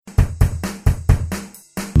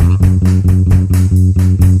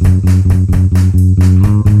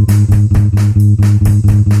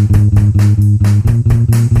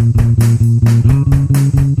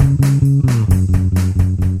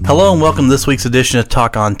Hello and welcome to this week's edition of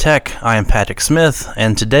Talk on Tech. I am Patrick Smith,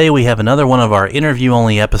 and today we have another one of our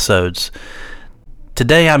interview-only episodes.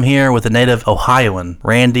 Today I'm here with a native Ohioan,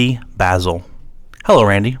 Randy Basil. Hello,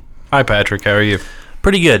 Randy. Hi, Patrick. How are you?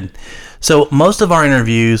 Pretty good. So most of our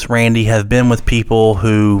interviews, Randy, have been with people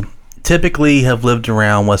who typically have lived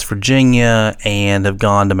around West Virginia and have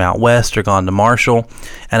gone to Mount West or gone to Marshall.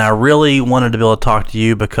 And I really wanted to be able to talk to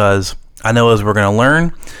you because I know as we're going to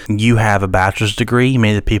learn, you have a bachelor's degree.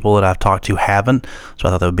 Many of the people that I've talked to haven't, so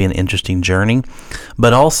I thought that would be an interesting journey.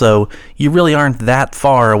 But also, you really aren't that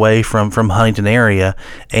far away from Huntington area,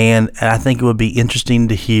 and I think it would be interesting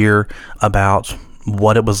to hear about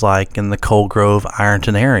what it was like in the Cold Grove,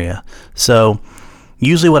 Ironton area. So,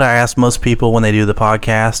 usually what I ask most people when they do the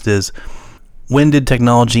podcast is, when did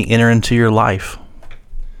technology enter into your life?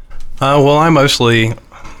 Well,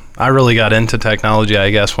 I really got into technology,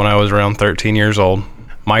 I guess, when I was around 13 years old.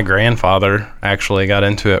 My grandfather actually got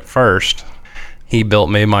into it first. He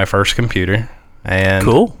built me my first computer. And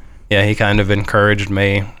cool. Yeah, he kind of encouraged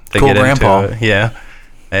me to cool get grandpa. into it. Yeah.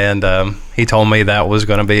 And he told me that was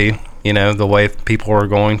going to be, the way people were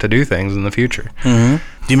going to do things in the future. Mm-hmm.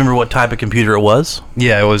 Do you remember what type of computer it was?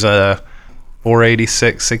 Yeah, it was a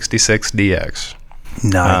 486-66DX.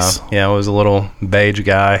 Nice. Yeah, it was a little beige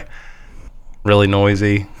guy, really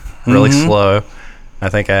noisy. Really slow. I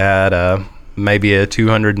think I had maybe a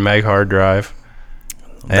 200 meg hard drive.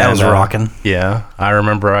 That was rocking. Yeah. I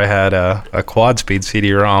remember I had a quad speed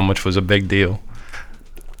CD-ROM, which was a big deal.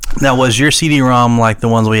 Now, was your CD-ROM like the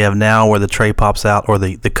ones we have now where the tray pops out or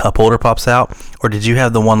the cup holder pops out? Or did you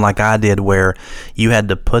have the one like I did where you had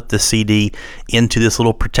to put the CD into this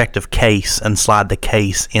little protective case and slide the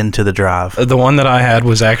case into the drive? The one that I had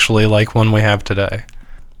was actually like one we have today.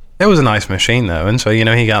 It was a nice machine, though, and so,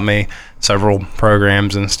 he got me several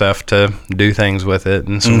programs and stuff to do things with it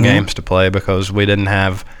and some games to play because we didn't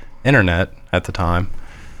have internet at the time.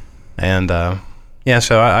 And,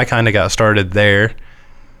 so I kind of got started there,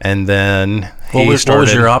 and then What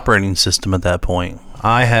was your operating system at that point?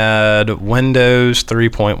 I had Windows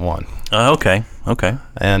 3.1. Okay.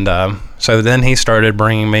 And so then he started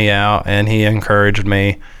bringing me out, and he encouraged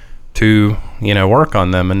me to work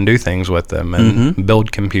on them and do things with them and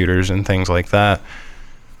build computers and things like that.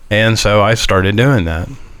 And so I started doing that.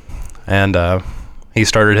 And he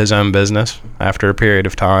started his own business after a period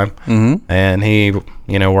of time. And he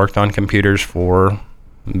worked on computers for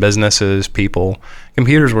businesses, people.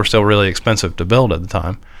 Computers were still really expensive to build at the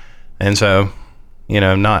time. And so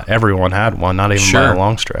not everyone had one, not even by a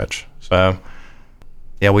long stretch. So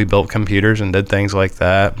yeah, we built computers and did things like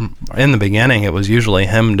that. In the beginning, it was usually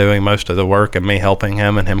him doing most of the work and me helping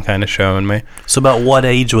him and him kind of showing me. So about what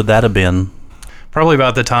age would that have been? Probably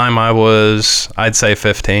about the time I was, I'd say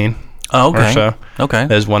 15 or so.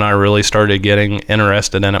 Okay. Is when I really started getting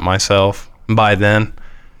interested in it myself. By then,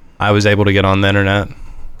 I was able to get on the internet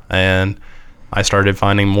and I started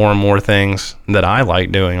finding more and more things that I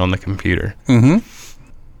liked doing on the computer.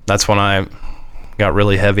 That's when I got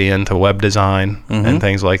really heavy into web design and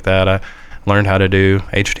things like that. I learned how to do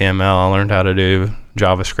HTML. I learned how to do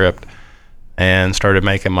JavaScript and started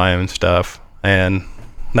making my own stuff. And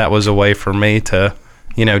that was a way for me to,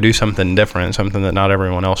 do something different, something that not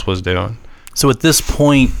everyone else was doing. So at this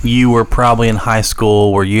point, you were probably in high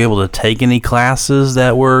school. Were you able to take any classes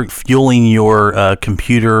that were fueling your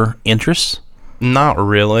computer interests? Not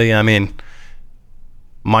really. I mean,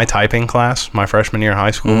 my typing class, my freshman year of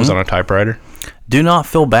high school, was on a typewriter. Do not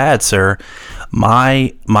feel bad, sir.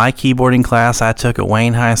 My keyboarding class I took at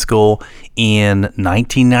Wayne High School in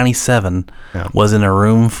 1997 was in a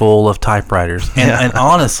room full of typewriters. And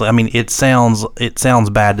honestly, I mean, it sounds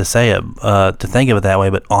bad to say it, to think of it that way,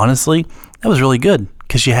 but honestly, that was really good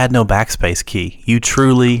because you had no backspace key. You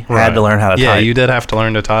truly had to learn how to type. Yeah, you did have to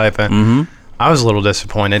learn to type. And I was a little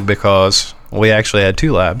disappointed because we actually had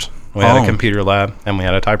two labs. We had a computer lab and we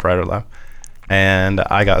had a typewriter lab. And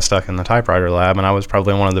I got stuck in the typewriter lab, and I was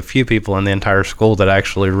probably one of the few people in the entire school that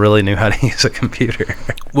actually really knew how to use a computer.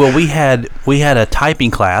 Well, we had a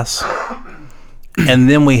typing class, and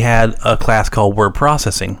then we had a class called word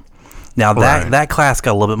processing. Now, that class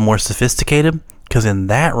got a little bit more sophisticated, because in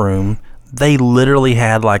that room, they literally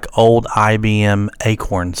had, like, old IBM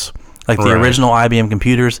Acorns, like the original IBM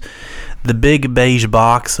computers. The big beige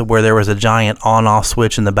box where there was a giant on-off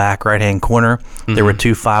switch in the back right-hand corner. There were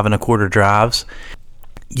two 5 1/4 drives.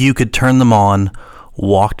 You could turn them on,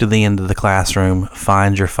 walk to the end of the classroom,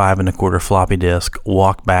 find your 5 1/4 floppy disk,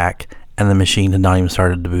 walk back, and the machine had not even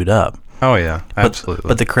started to boot up. Oh, yeah, absolutely.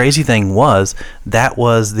 But the crazy thing was, that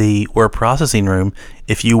was the word processing room.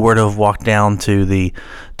 If you were to have walked down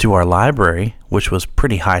to our library, which was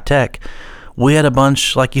pretty high-tech, we had a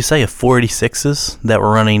bunch, like you say, of 486s that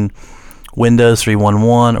were running Windows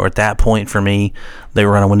 3.1.1, or at that point for me, they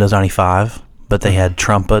were running Windows 95, but they had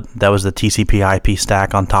Trumpet. That was the TCP/IP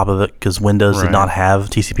stack on top of it because Windows did not have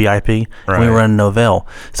TCP/IP. Right. We were running Novell.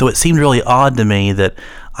 So it seemed really odd to me that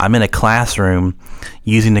I'm in a classroom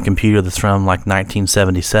using a computer that's from like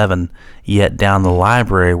 1977, yet down the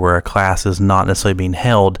library where a class is not necessarily being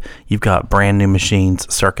held, you've got brand new machines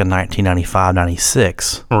circa 1995,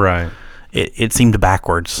 96. Right. It seemed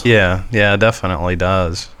backwards. Yeah, it definitely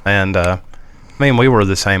does. And, I mean, we were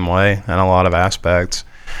the same way in a lot of aspects.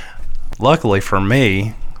 Luckily for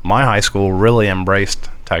me, my high school really embraced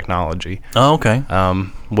technology. Oh, okay.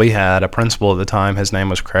 We had a principal at the time. His name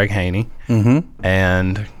was Craig Haney. Mm-hmm.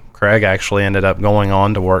 And Craig actually ended up going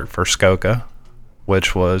on to work for SCOCA,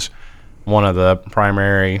 which was one of the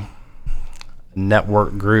primary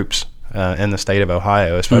network groups in the state of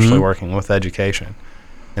Ohio, especially working with education.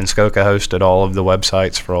 And SCOCA hosted all of the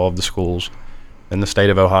websites for all of the schools in the state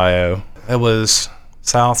of Ohio. It was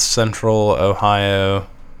South Central Ohio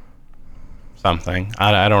something.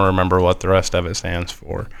 I don't remember what the rest of it stands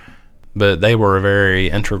for. But they were a very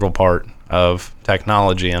integral part of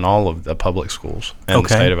technology in all of the public schools in the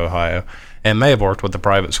state of Ohio, and may have worked with the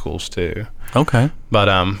private schools too. Okay.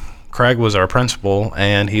 But Craig was our principal,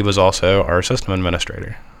 and he was also our system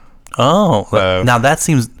administrator. Oh, So- now that's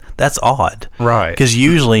odd. Right. Because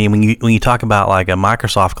usually when you talk about like a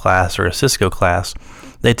Microsoft class or a Cisco class,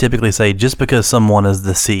 they typically say just because someone is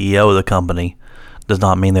the CEO of the company does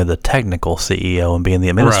not mean they're the technical CEO and being the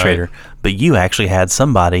administrator. Right. But you actually had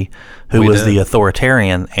somebody who We was did. the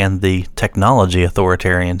authoritarian and the technology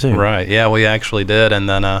authoritarian too. Right. Yeah, we actually did. And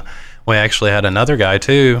then we actually had another guy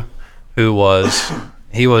too who was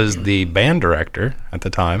the band director at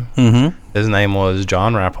the time. Mm-hmm. His name was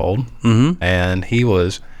John Rappold. Mm-hmm. And he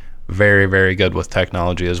was very, very good with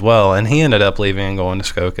technology as well. And he ended up leaving and going to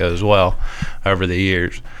SCOCA as well over the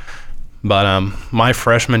years. But my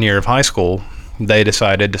freshman year of high school, they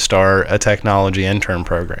decided to start a technology intern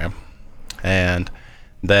program. And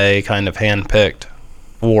they kind of handpicked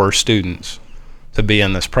 4 students to be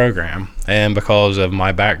in this program. And because of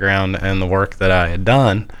my background and the work that I had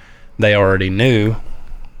done, they already knew,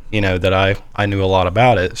 that I knew a lot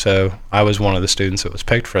about it. So I was one of the students that was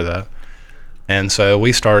picked for that. And so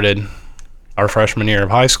we started our freshman year of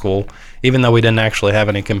high school, even though we didn't actually have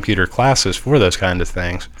any computer classes for those kind of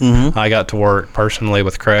things. Mm-hmm. I got to work personally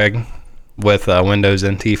with Craig with Windows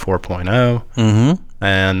NT 4.0. Mm-hmm.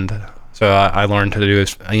 And so I learned to do,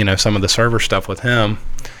 some of the server stuff with him.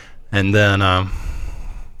 And then,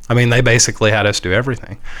 they basically had us do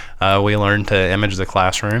everything. We learned to image the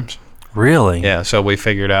classrooms. Really? Yeah, so we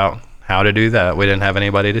figured out how to do that. We didn't have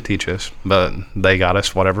anybody to teach us, but they got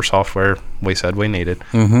us whatever software we said we needed.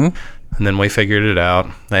 Mm-hmm. And then we figured it out,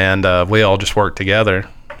 and we all just worked together,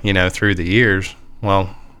 through the years.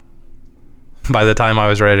 Well, by the time I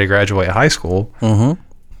was ready to graduate high school,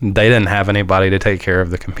 Mm-hmm. they didn't have anybody to take care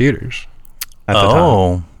of the computers at the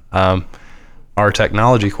Oh. time. Our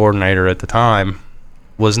technology coordinator at the time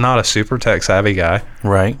was not a super tech savvy guy.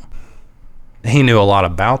 Right. He knew a lot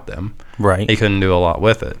about them. Right. He couldn't do a lot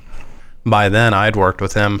with it. By then, I'd worked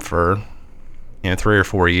with him for 3 or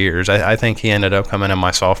 4 years. I think he ended up coming in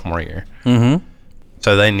my sophomore year. Mm-hmm.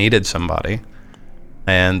 So they needed somebody.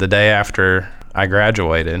 And the day after I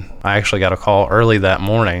graduated, I actually got a call early that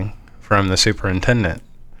morning from the superintendent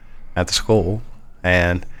at the school.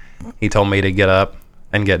 And he told me to get up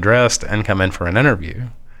and get dressed and come in for an interview.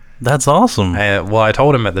 That's awesome. And, I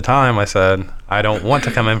told him at the time, I said, I don't want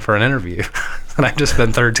to come in for an interview. And I've just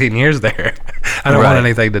been 13 years there. I don't want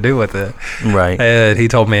anything to do with it. Right. And he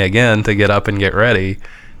told me again to get up and get ready,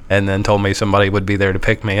 and then told me somebody would be there to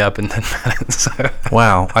pick me up in 10 minutes.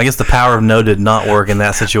 Wow. I guess the power of no did not work in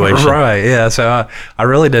that situation. Right, yeah. So I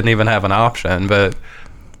really didn't even have an option, but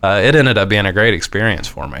it ended up being a great experience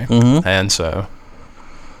for me. Mm-hmm. And so...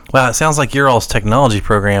 Wow, it sounds like your all's technology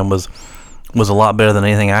program was a lot better than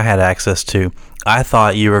anything I had access to. I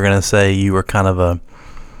thought you were going to say you were kind of a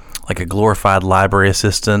glorified library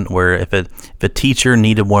assistant, where if a teacher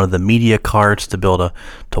needed one of the media carts to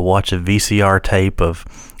watch a VCR tape of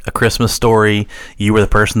a Christmas Story, you were the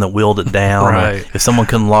person that wheeled it down. Right. If someone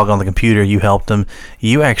couldn't log on the computer, you helped them.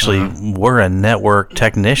 You actually were a network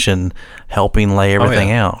technician helping lay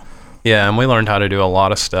everything out. Yeah, and we learned how to do a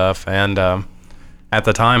lot of stuff. And at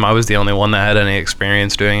the time, I was the only one that had any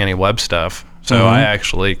experience doing any web stuff. So I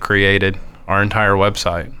actually created our entire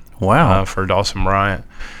website. Wow. For Dawson Bryant.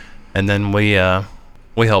 And then we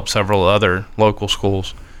helped several other local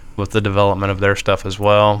schools with the development of their stuff as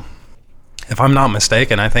well. If I'm not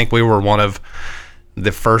mistaken, I think we were one of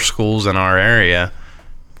the first schools in our area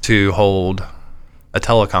to hold a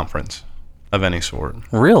teleconference of any sort.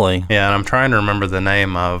 Really? Yeah, and I'm trying to remember the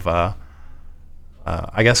name of, I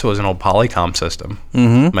guess it was an old Polycom system,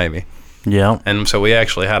 maybe. Yeah. And so we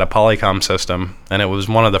actually had a Polycom system, and it was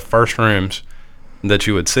one of the first rooms that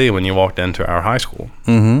you would see when you walked into our high school.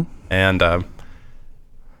 And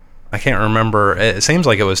I can't remember. It seems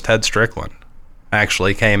like it was Ted Strickland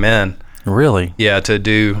actually came in. Really? Yeah, to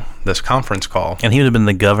do this conference call. And he would have been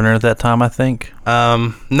the governor at that time, I think?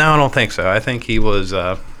 No, I don't think so. I think he was...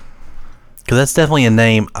 Because that's definitely a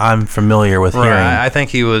name I'm familiar with hearing. I think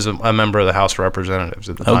he was a member of the House of Representatives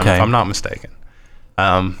at the time, if I'm not mistaken.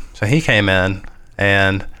 So he came in,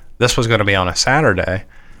 and this was going to be on a Saturday,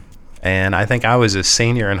 and I think I was a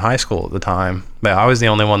senior in high school at the time, but I was the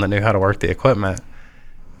only one that knew how to work the equipment,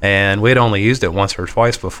 and we'd only used it once or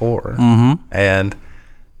twice before, and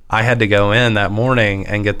I had to go in that morning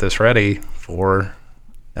and get this ready for,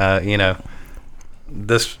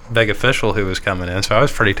 this big official who was coming in. So I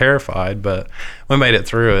was pretty terrified, but we made it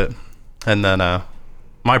through it. And then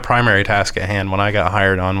my primary task at hand when I got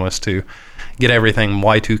hired on was to get everything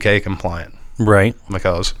Y2K compliant. Right.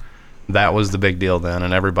 Because that was the big deal then,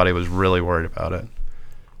 and everybody was really worried about it.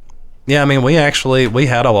 Yeah, I mean, we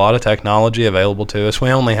had a lot of technology available to us. We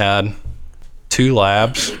only had 2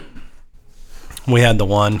 labs. We had the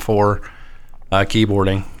one for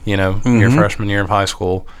keyboarding, your freshman year of high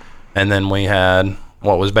school. And then we had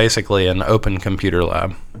what was basically an open computer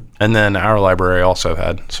lab. And then our library also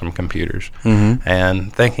had some computers.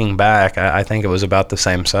 And thinking back, I think it was about the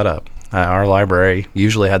same setup. Our library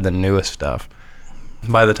usually had the newest stuff.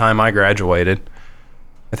 By the time I graduated,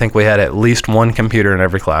 I think we had at least 1 computer in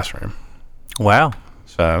every classroom. Wow.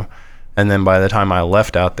 So, and then by the time I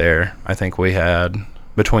left out there, I think we had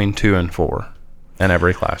between 2 and 4 in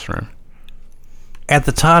every classroom. At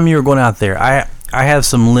the time you were going out there, I have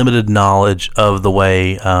some limited knowledge of the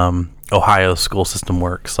way Ohio's school system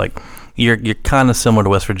works. Like, you're kind of similar to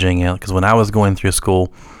West Virginia, because when I was going through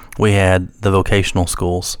school, we had the vocational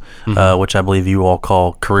schools, which I believe you all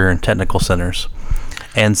call career and technical centers.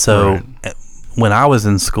 And so when I was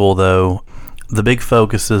in school, though, the big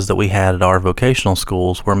focuses that we had at our vocational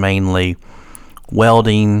schools were mainly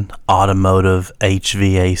welding, automotive,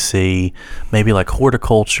 HVAC, maybe like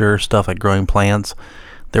horticulture, stuff like growing plants.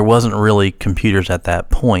 There wasn't really computers at that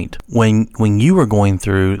point. When you were going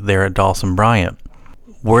through there at Dawson Bryant,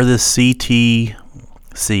 were the CTCs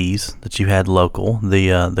that you had local,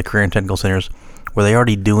 the career and technical centers, were they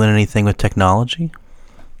already doing anything with technology?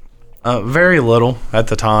 Very little at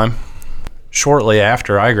the time. Shortly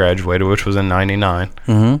after I graduated, which was in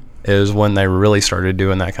 '99, is when they really started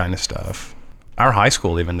doing that kind of stuff. Our high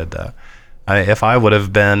school even did that. If I would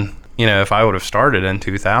have started in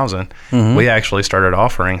 2000, we actually started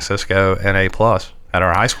offering Cisco NA+ at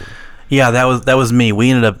our high school. Yeah, that was me. We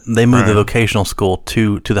ended up, they moved the vocational school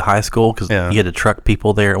to the high school because you had to truck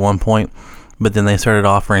people there at one point. But then they started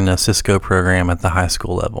offering a Cisco program at the high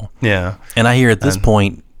school level. Yeah. And I hear at this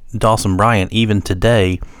point, Dawson Bryant, even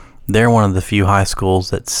today, they're one of the few high schools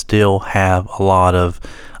that still have a lot of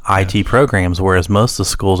IT programs, whereas most of the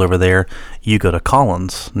schools over there, you go to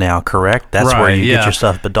Collins now, correct? That's where you get your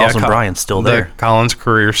stuff, but Dawson Bryant's still there. The Collins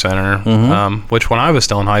Career Center, which when I was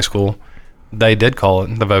still in high school, they did call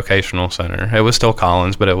it the Vocational Center. It was still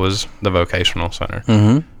Collins, but it was the Vocational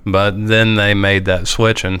Center. But then they made that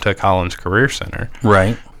switch into Collins Career Center.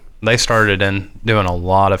 Right. They started doing a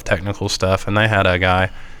lot of technical stuff, and they had a guy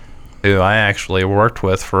who I actually worked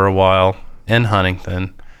with for a while in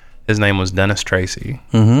Huntington. His name was Dennis Tracy,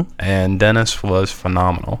 and Dennis was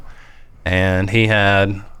phenomenal. And he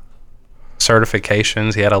had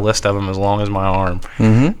certifications. He had a list of them as long as my arm.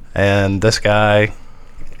 And this guy,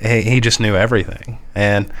 he just knew everything.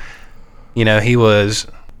 And, he was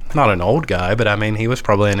not an old guy, but I mean, he was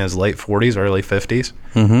probably in his late 40s, early 50s,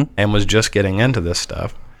 and was just getting into this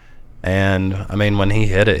stuff. And, I mean, when he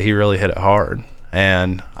hit it, he really hit it hard.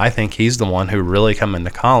 And I think he's the one who really come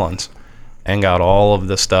into Collins and got all of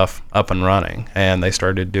the stuff up and running, and they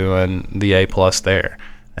started doing the A+ there,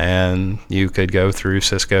 and you could go through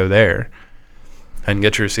Cisco there and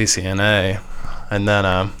get your CCNA. And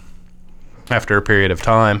then after a period of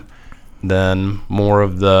time, then more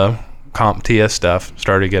of the CompTIA stuff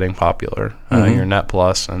started getting popular, your Net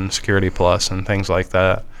Plus and Security Plus and things like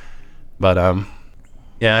that. But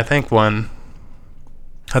I think when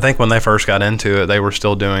they first got into it, they were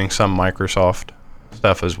still doing some Microsoft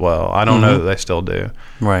stuff as well. I don't know that they still do.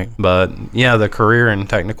 Right. But yeah, the career and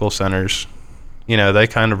technical centers, they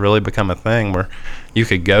kind of really become a thing where you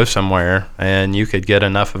could go somewhere and you could get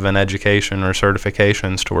enough of an education or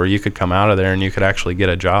certifications to where you could come out of there and you could actually get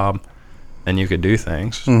a job and you could do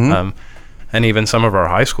things. And and even some of our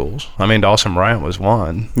high schools. I mean, Dawson Bryant was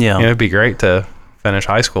one. Yeah. It'd be great to finish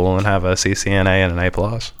high school and have a CCNA and an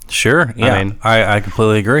A+. Sure. Yeah. I mean, I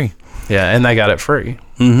completely agree. Yeah, and they got it free.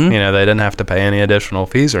 Mm-hmm. They didn't have to pay any additional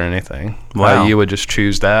fees or anything. Wow. You would just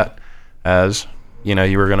choose that as, you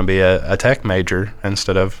were going to be a tech major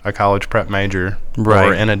instead of a college prep major, Right.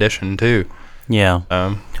 or in addition to. Yeah.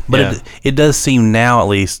 But yeah. it does seem now, at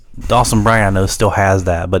least, Dawson Bryant, I know, still has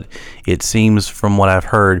that, but it seems from what I've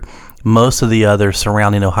heard, most of the other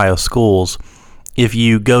surrounding Ohio schools, if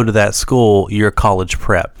you go to that school, you're college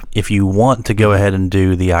prep. If you want to go ahead and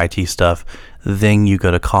do the IT stuff, then you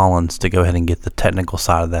go to Collins to go ahead and get the technical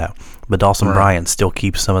side of that. But Dawson Right. Bryant still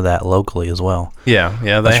keeps some of that locally as well. Yeah, they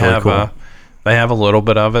That's really have cool. they have a little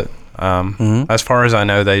bit of it. Mm-hmm. As far as I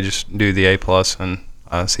know, they just do the A+ and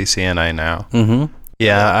CCNA now. Mm-hmm.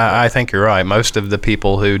 Yeah, I think you're right. Most of the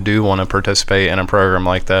people who do want to participate in a program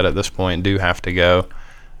like that at this point do have to go,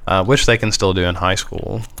 which they can still do in high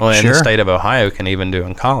school. Well, and Sure. the state of Ohio can even do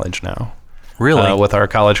in college now. Really? With our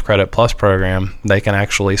College Credit Plus program, they can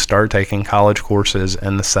actually start taking college courses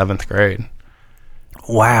in the 7th grade.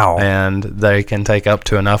 Wow. And they can take up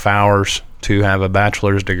to enough hours to have a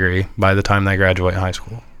bachelor's degree by the time they graduate high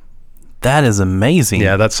school. That is amazing.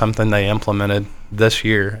 Yeah, that's something they implemented this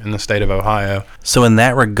year in the state of Ohio. So in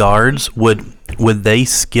that regards, would they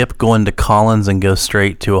skip going to Collins and go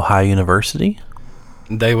straight to Ohio University?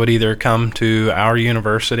 They would either come to our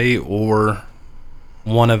university, or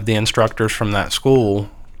one of the instructors from that school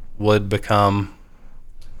would become,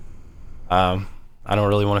 I don't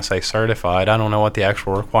really want to say certified. I don't know what the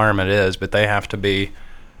actual requirement is, but they have to be,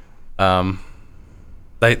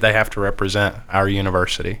 they have to represent our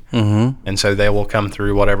university. Mm-hmm. And so they will come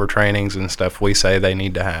through whatever trainings and stuff we say they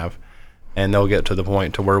need to have. And they'll get to the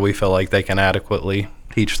point to where we feel like they can adequately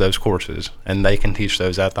teach those courses, and they can teach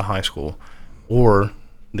those at the high school. Or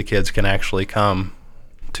the kids can actually come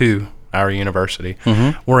to our university,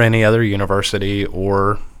 Mm-hmm. or any other university,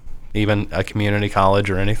 or even a community college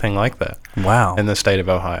or anything like that Wow. in the state of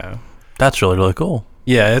Ohio. That's really, really cool.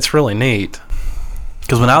 Yeah, it's really neat.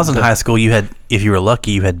 Because when I was in high school, you had, if you were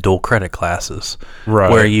lucky, you had dual credit classes. Right.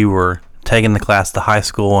 Where you were taking the class to high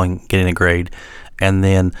school and getting a grade. And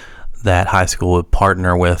then that high school would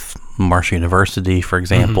partner with Marshall University, for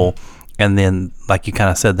example. Mm-hmm. And then, like you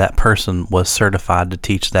kind of said, that person was certified to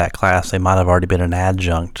teach that class. They might have already been an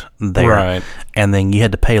adjunct there. Right. And then you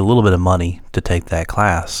had to pay a little bit of money to take that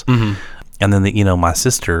class. Mm-hmm. And then, my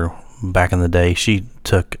sister, back in the day, she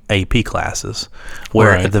took AP classes, where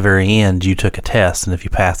Right. at the very end, you took a test, and if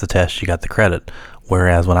you passed the test, you got the credit.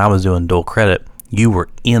 Whereas when I was doing dual credit, you were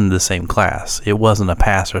in the same class. It wasn't a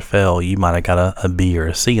pass or fail. You might have got a B or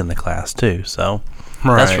a C in the class, too. So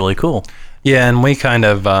that's Right. really cool. Yeah, and we kind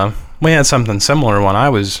of we had something similar when I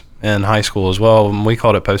was in high school as well, and we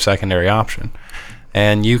called it post-secondary option.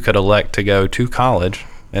 And you could elect to go to college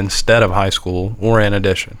instead of high school, or in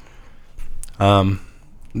addition.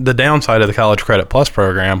 The downside of the College Credit Plus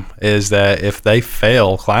program is that if they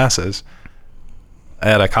fail classes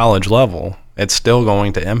at a college level, it's still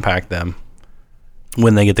going to impact them.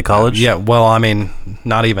 When they get to college? Yeah, well, I mean,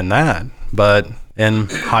 not even that, but in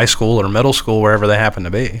high school or middle school, wherever they happen to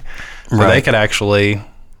be. So Right. they could actually,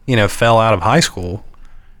 fail out of high school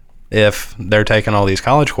if they're taking all these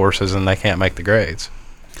college courses and they can't make the grades.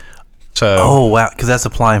 So, Oh, wow. Because that's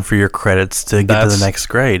applying for your credits to get to the That's- next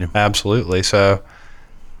grade. absolutely. So,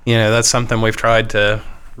 that's something we've tried to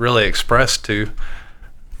really express to,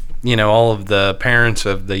 all of the parents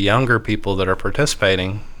of the younger people that are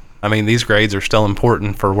participating. I mean, these grades are still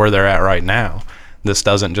important for where they're at right now. This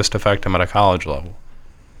doesn't just affect them at a college level.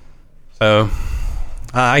 So,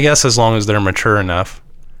 I guess as long as they're mature enough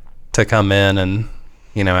to come in and,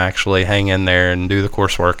 actually hang in there and do the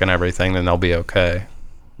coursework and everything, then they'll be okay.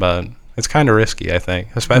 But it's kind of risky, I think,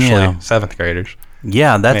 especially Yeah. 7th graders.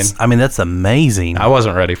 Yeah, that's amazing. I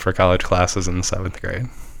wasn't ready for college classes in the 7th grade.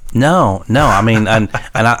 No. I mean, and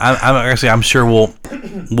I'm sure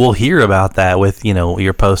we'll hear about that with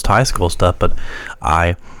your post high school stuff. But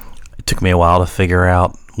it took me a while to figure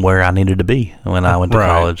out where I needed to be when I went to Right.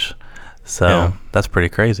 college. So Yeah. that's pretty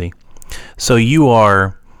crazy. So you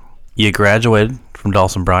graduated from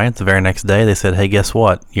Dawson Bryant. The very next day, they said, "Hey, guess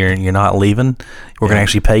what? You're not leaving. We're going to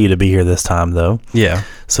actually pay you to be here this time, though." Yeah.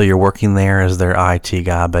 So you're working there as their IT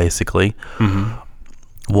guy, basically. Mm-hmm.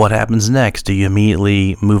 What happens next? Do you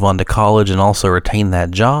immediately move on to college and also retain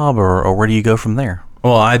that job, or where do you go from there?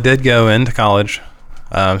 Well, I did go into college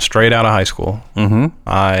straight out of high school. Mm-hmm.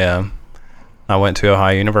 I went to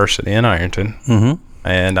Ohio University in Ironton, Mm-hmm.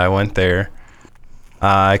 and I went there.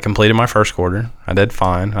 I completed my first quarter. I did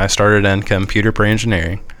fine. I started in computer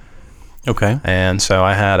pre-engineering, Okay. and so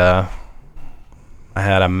I had I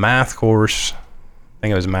had a math course. I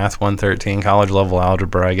think it was Math 113, college level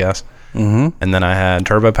algebra, I guess. Mm-hmm. And then I had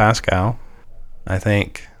Turbo Pascal. I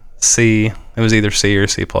think C. It was either C or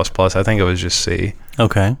C++. I think it was just C.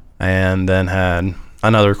 Okay. And then had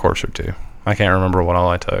another course or two. I can't remember what all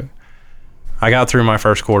I took. I got through my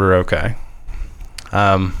first quarter okay.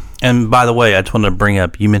 And by the way, I just wanted to bring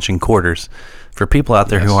up, you mentioned quarters. For people out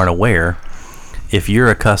there who aren't aware, if you're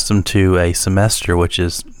accustomed to a semester, which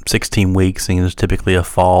is 16 weeks, and there's typically a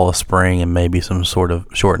fall, a spring, and maybe some sort of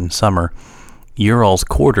shortened summer, your all's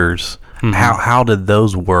quarters, how did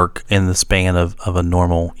those work in the span of a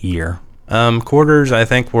normal year? Quarters, I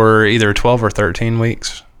think, were either 12 or 13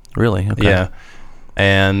 weeks. Really? Okay. Yeah.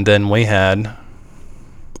 And then we had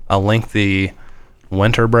a lengthy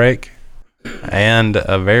winter break and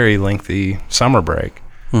a very lengthy summer break.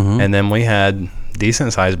 Mm-hmm. And then we had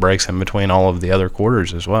decent sized breaks in between all of the other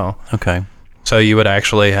quarters as well. Okay. So you would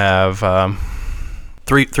actually have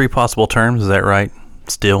three possible terms, is that right?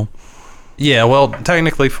 Still? Yeah, well,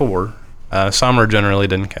 technically 4. Summer generally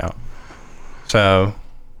didn't count. So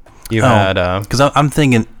you had because I'm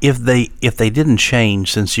thinking if they didn't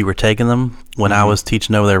change since you were taking them when I was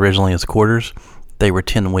teaching over there originally as quarters, they were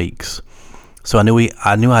 10 weeks. So I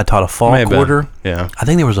knew I taught a fall quarter. Yeah. I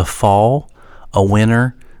think there was a fall, a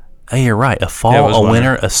winter. Hey, you're right. A fall, a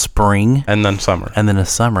winter, a spring, and then summer. And then a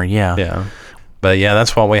summer, yeah. Yeah. But yeah,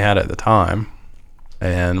 that's what we had at the time.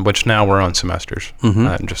 And which now we're on semesters.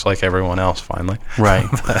 Just like everyone else finally. Right.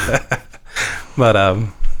 But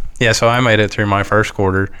yeah, so I made it through my first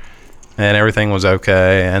quarter and everything was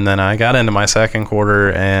okay. And then I got into my second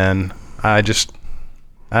quarter and I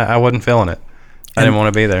wasn't feeling it. I didn't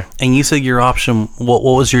want to be there. And you said your option, what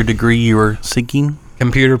was your degree you were seeking?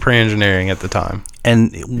 Computer pre-engineering at the time.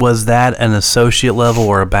 And was that an associate level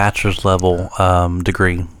or a bachelor's level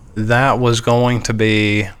degree? That was going to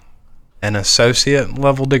be an associate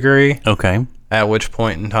level degree. Okay. At which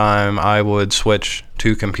point in time I would switch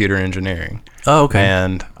to computer engineering. Oh, okay.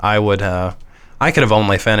 And I could have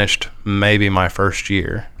only finished maybe my first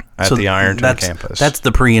year at the Ironton campus. That's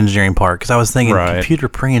the pre-engineering part, because I was thinking computer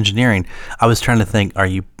pre-engineering. I was trying to think, are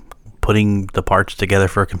you putting the parts together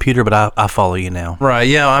for a computer? But I follow you now. Right.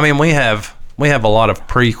 Yeah. I mean, we have a lot of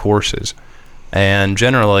pre-courses, and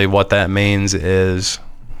generally what that means is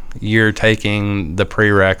you're taking the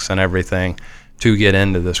prereqs and everything to get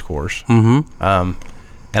into this course. Mm-hmm.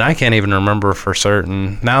 And I can't even remember for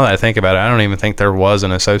certain. Now that I think about it, I don't even think there was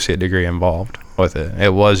an associate degree involved with it.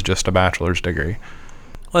 It was just a bachelor's degree.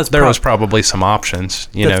 Well, there was probably some options,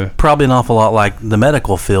 you know. Probably an awful lot like the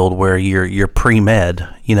medical field where you're pre-med.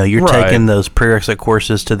 You know, you're taking those prerequisite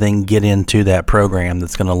courses to then get into that program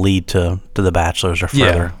that's going to lead to the bachelor's or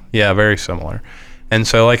further. Yeah, very similar. And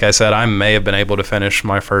so, like I said, I may have been able to finish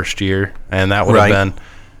my first year, and that would have been,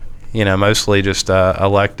 you know, mostly just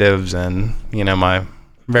electives and, you know, my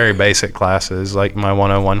very basic classes, like my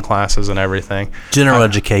 101 classes and everything. General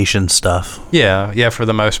education stuff. Yeah, for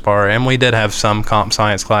the most part. And we did have some comp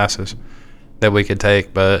science classes that we could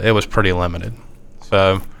take, but it was pretty limited.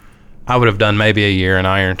 So I would have done maybe a year in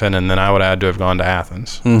Ironton, and then I would have had to have gone to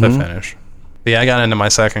Athens to finish. But yeah, I got into my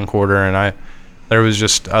second quarter, and there was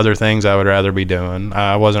just other things I would rather be doing.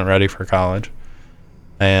 I wasn't ready for college.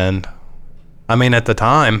 And, I mean, at the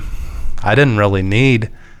time, I didn't really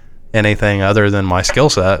need anything other than my skill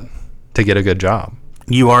set to get a good job.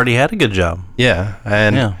 You already had a good job. Yeah.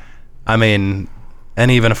 And I mean, and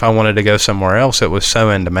even if I wanted to go somewhere else, it was so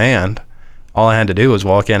in demand. All I had to do was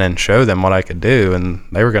walk in and show them what I could do, and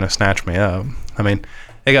they were going to snatch me up. I mean,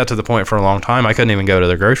 it got to the point for a long time I couldn't even go to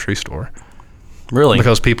the grocery store. Really?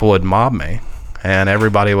 Because people would mob me and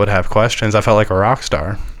everybody would have questions. I felt like a rock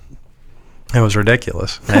star. It was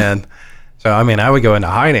ridiculous. And so, I mean, I would go into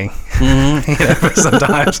hiding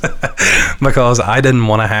sometimes because I didn't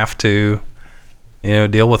want to have to, you know,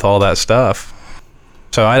 deal with all that stuff.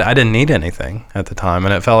 So I didn't need anything at the time,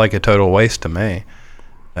 and it felt like a total waste to me.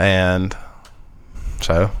 And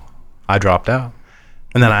so I dropped out.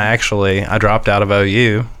 And then I dropped out of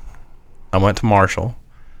OU. I went to Marshall.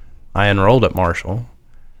 I enrolled at Marshall,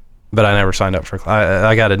 but I never signed up for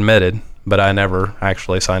I got admitted, but I never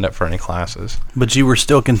actually signed up for any classes. But you were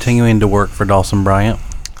still continuing to work for Dawson Bryant?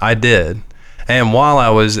 I did. And while I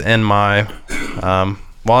was in my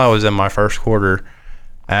first quarter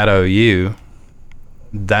at OU,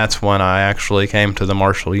 that's when I actually came to the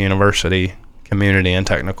Marshall University Community and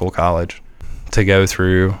Technical College to go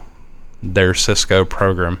through their Cisco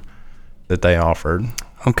program that they offered.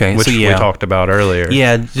 Okay, which we talked about earlier.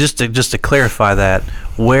 Yeah, just to clarify that,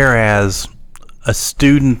 whereas a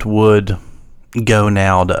student would go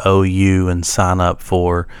now to OU and sign up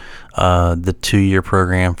for the 2-year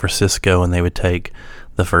program for Cisco, and they would take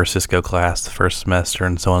the first Cisco class the first semester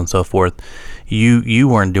and so on and so forth. You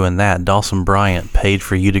weren't doing that. Dawson Bryant paid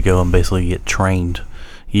for you to go and basically get trained.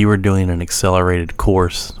 You were doing an accelerated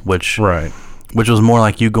course, which was more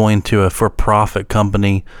like you going to a for-profit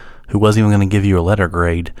company who wasn't even going to give you a letter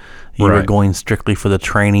grade. You were going strictly for the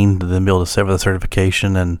training to then be able to set for the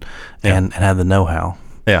certification and have the know-how.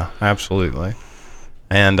 Yeah, absolutely.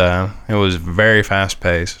 And it was very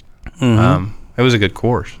fast-paced. Mm-hmm. It was a good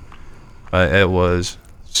course, but it was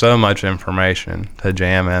so much information to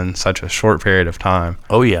jam in such a short period of time.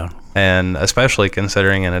 Oh, yeah. And especially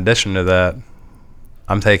considering, in addition to that,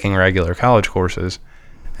 I'm taking regular college courses,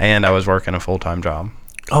 and I was working a full-time job.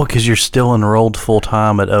 Oh, because you're still enrolled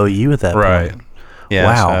full-time at OU at that point. Right. Yeah.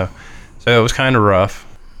 Wow. So it was kind of rough.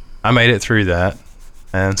 I made it through that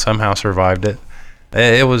and somehow survived it.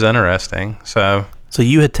 It was interesting. So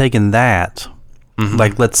you had taken that,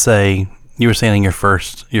 like, let's say you were saying in your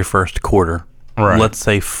first quarter. Right. Let's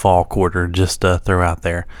say fall quarter, just to throw out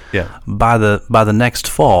there. Yeah. By the next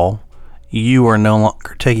fall, you are no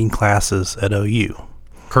longer taking classes at OU.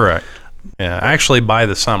 Correct. Yeah. Actually, by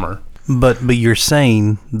the summer. But you're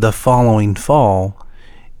saying the following fall,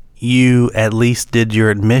 you at least did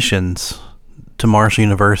your admissions to Marshall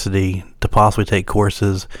University to possibly take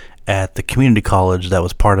courses at the community college that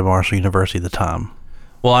was part of Marshall University at the time.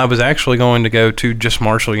 Well, I was actually going to go to just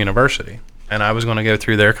Marshall University, and I was going to go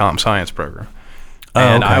through their comp science program.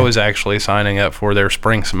 And I was actually signing up for their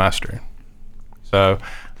spring semester. So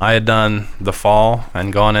I had done the fall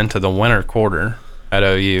and gone into the winter quarter at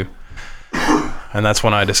OU, and that's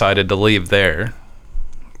when I decided to leave there.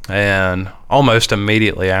 And almost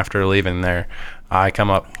immediately after leaving there, I come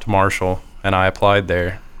up to Marshall and I applied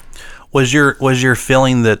there. Was your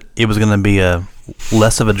feeling that it was going to be a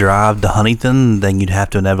less of a drive to Huntington than you'd have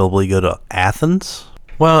to inevitably go to Athens?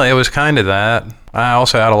 Well, it was kind of that. I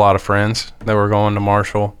also had a lot of friends that were going to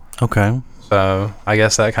Marshall. Okay. So I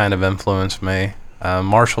guess that kind of influenced me.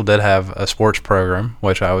 Marshall did have a sports program,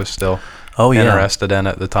 which I was still interested in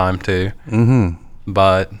at the time too. Mm-hmm.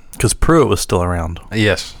 But because Pruitt was still around.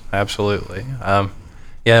 Yes, absolutely. Yeah,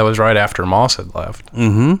 it was right after Moss had left.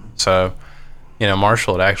 Mm-hmm. So,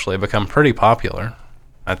 Marshall had actually become pretty popular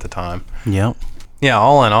at the time. Yep. Yeah,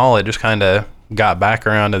 all in all, it just kind of got back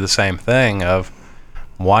around to the same thing of,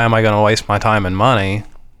 why am I going to waste my time and money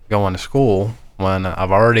going to school when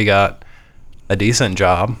I've already got a decent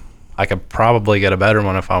job? I could probably get a better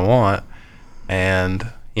one if I want. And,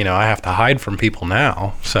 I have to hide from people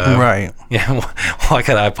now. So, right. Yeah, why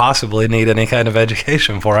could I possibly need any kind of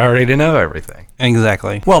education for? I already know everything.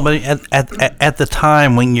 Exactly. Well, but at the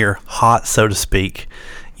time when you're hot, so to speak,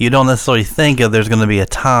 you don't necessarily think of there's going to be a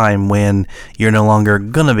time when you're no longer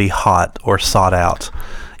going to be hot or sought out.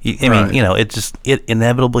 I mean, it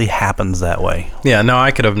inevitably happens that way. Yeah, no, I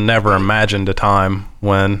could have never imagined a time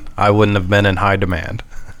when I wouldn't have been in high demand.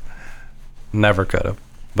 Never could have.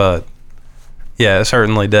 But, yeah, it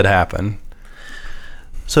certainly did happen.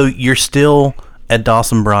 So you're still at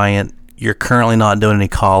Dawson Bryant. You're currently not doing any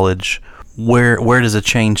college. Where does a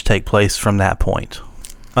change take place from that point?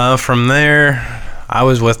 From there, I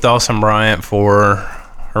was with Dawson Bryant for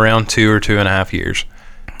around 2 or 2.5 years.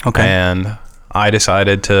 Okay. And I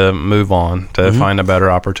decided to move on to find a better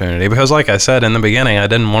opportunity because, like I said in the beginning, I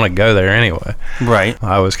didn't want to go there anyway. Right.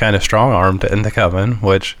 I was kind of strong-armed into coming,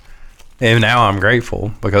 which and now I'm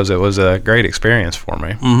grateful because it was a great experience for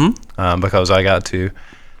me. Mm-hmm. Because I got to,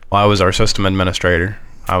 I was our system administrator.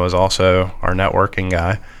 I was also our networking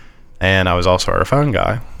guy, and I was also our phone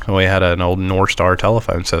guy. We had an old Northstar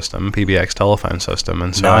telephone system, PBX telephone system,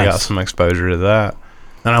 and so I got some exposure to that.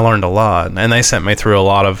 And I learned a lot, and they sent me through a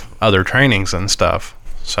lot of other trainings and stuff.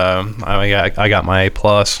 So I got my A+.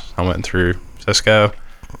 I went through Cisco.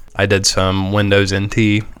 I did some Windows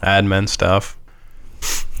NT admin stuff.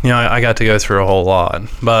 I got to go through a whole lot.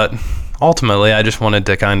 But ultimately, I just wanted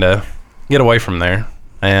to kind of get away from there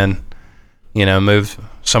and, move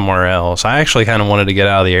somewhere else. I actually kind of wanted to get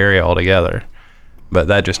out of the area altogether, but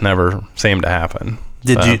that just never seemed to happen.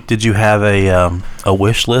 Did you have a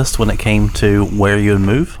wish list when it came to where you would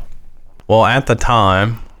move? Well, at the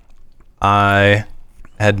time, I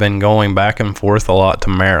had been going back and forth a lot to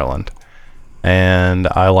Maryland, and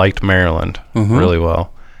I liked Maryland really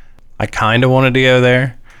well. I kind of wanted to go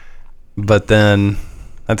there, but then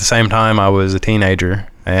at the same time, I was a teenager,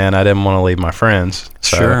 and I didn't want to leave my friends.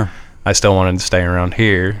 So I still wanted to stay around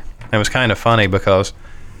here. It was kind of funny because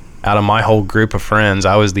out of my whole group of friends,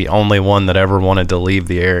 I was the only one that ever wanted to leave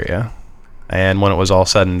the area. And when it was all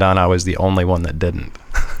said and done, I was the only one that didn't.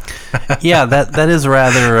 Yeah, that is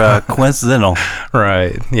rather coincidental.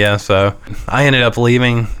 Right. Yeah. So I ended up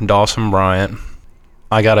leaving Dawson Bryant.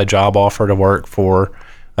 I got a job offer to work for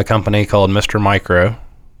a company called Mr. Micro,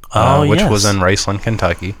 which was in Raceland,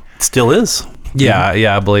 Kentucky. Still is. Yeah.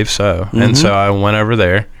 Yeah, I believe so. And so I went over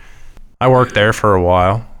there. I worked there for a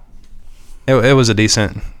while. It was a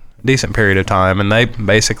decent period of time, and they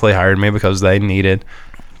basically hired me because they needed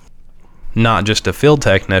not just a field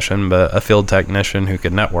technician, but a field technician who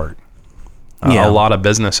could network. A lot of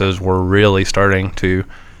businesses were really starting to,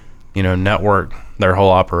 network their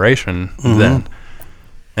whole operation then.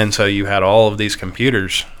 And so you had all of these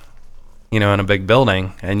computers, in a big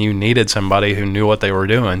building, and you needed somebody who knew what they were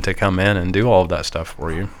doing to come in and do all of that stuff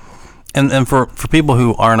for you. And for people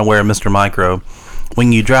who aren't aware of Mr. Micro,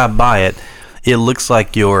 when you drive by it, it looks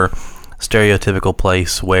like your stereotypical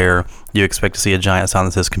place where you expect to see a giant sign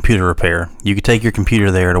that says computer repair. You could take your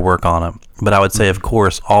computer there to work on it. But I would say, of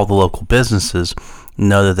course, all the local businesses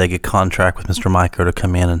know that they get contract with Mr. Micro to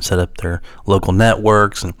come in and set up their local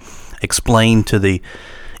networks and explain to the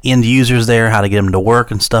end users there how to get them to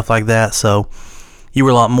work and stuff like that. So you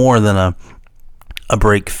were a lot more than a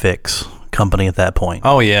break fix company at that point.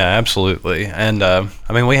 Oh, yeah, absolutely. And,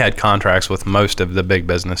 we had contracts with most of the big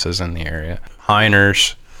businesses in the area.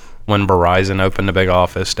 Heiners, when Verizon opened a big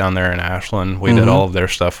office down there in Ashland, we did all of their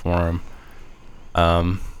stuff for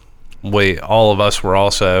them. All of us were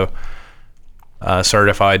also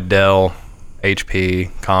certified Dell, HP,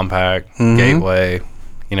 Compaq, Gateway,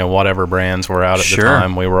 whatever brands were out at the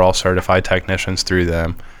time. We were all certified technicians through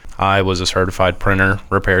them. I was a certified printer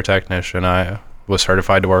repair technician. I was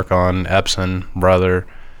certified to work on Epson, Brother,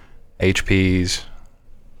 HPs.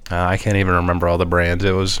 I can't even remember all the brands.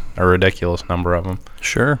 It was a ridiculous number of them.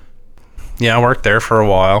 Sure. Yeah, I worked there for a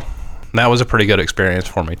while. That was a pretty good experience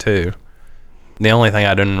for me, too. The only thing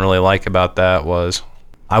I didn't really like about that was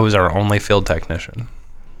I was our only field technician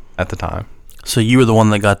at the time. So you were the one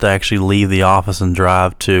that got to actually leave the office and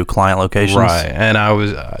drive to client locations? Right, and I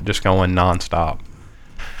was just going nonstop.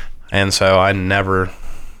 And so I never,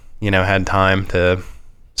 had time to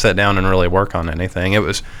sit down and really work on anything. It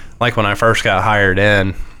was like when I first got hired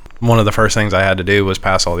in, one of the first things I had to do was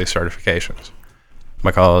pass all these certifications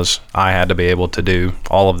because I had to be able to do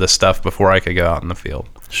all of this stuff before I could go out in the field.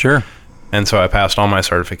 Sure. And so I passed all my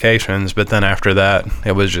certifications, but then after that,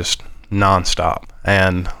 it was just nonstop.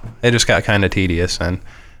 And it just got kind of tedious. And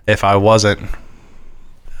if I wasn't,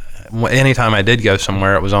 anytime I did go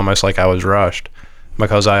somewhere, it was almost like I was rushed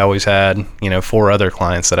because I always had, 4 other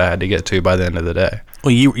clients that I had to get to by the end of the day.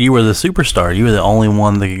 Well, you were the superstar. You were the only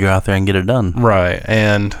one that could go out there and get it done. Right.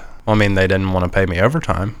 And, they didn't want to pay me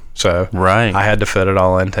overtime. So I had to fit it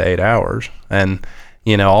all into 8 hours. And,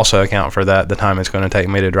 also account for that, the time it's going to take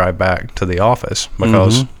me to drive back to the office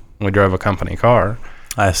because we drove a company car.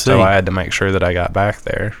 I see. So I had to make sure that I got back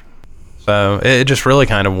there. So it just really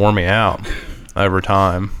kind of wore me out over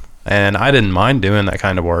time. And I didn't mind doing that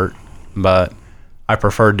kind of work, but I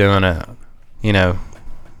preferred doing it,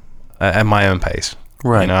 at my own pace.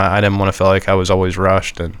 Right. I didn't want to feel like I was always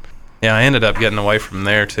rushed. And yeah, I ended up getting away from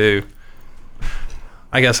there too.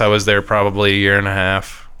 I guess I was there probably a year and a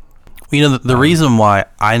half. The reason why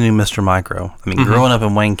I knew Mr. Micro, growing up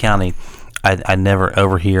in Wayne County, I never,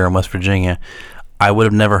 over here in West Virginia, I would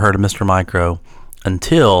have never heard of Mr. Micro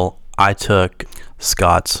until I took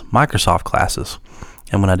Scott's Microsoft classes.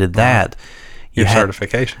 And when I did that, your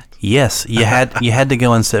certifications. Yes, you had to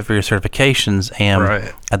go and sit for your certifications,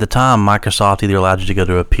 and at the time, Microsoft either allowed you to go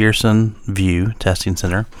to a Pearson VUE testing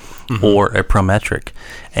center or a Prometric.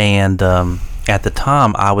 And at the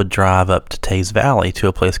time, I would drive up to Teays Valley to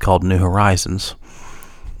a place called New Horizons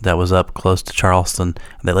that was up close to Charleston.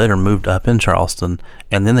 They later moved up in Charleston,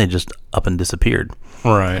 and then they just up and disappeared.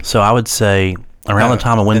 Right. So I would say around the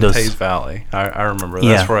time of Windows... In Teays Valley. I remember.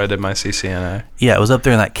 That's where I did my CCNA. Yeah, it was up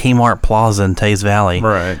there in that Kmart Plaza in Teays Valley.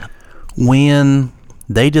 Right. When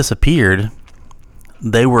they disappeared,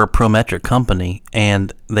 they were a Prometric company,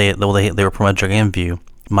 and they were Prometric and VUE.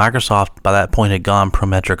 Microsoft, by that point, had gone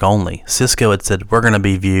Prometric only. Cisco had said, we're going to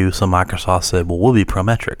be VUE, so Microsoft said, well, we'll be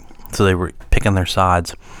Prometric. So they were picking their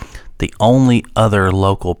sides. The only other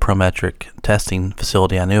local Prometric testing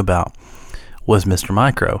facility I knew about was Mr.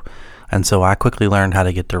 Micro. And so I quickly learned how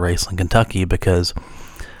to get to Raceland, Kentucky, because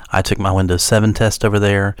I took my Windows 7 test over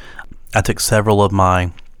there. I took several of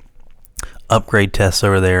my upgrade tests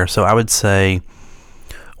over there. So I would say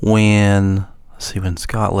when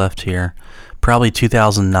Scott left here, probably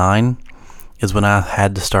 2009 is when I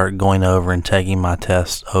had to start going over and taking my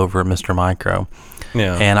tests over at Mr. Micro.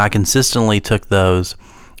 Yeah. And I consistently took those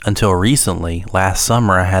until recently. Last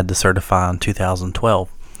summer, I had to certify in 2012.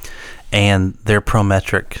 And their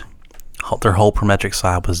Prometric their whole Prometric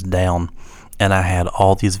side was down. And I had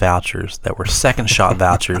all these vouchers that were second shot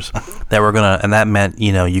vouchers that were and that meant,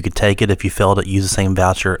 you could take it if you failed it, use the same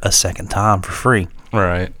voucher a second time for free.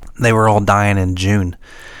 Right. They were all dying in June.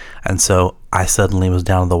 And so I suddenly was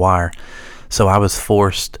down to the wire. So I was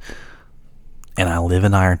forced, and I live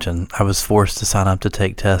in Ironton, I was forced to sign up to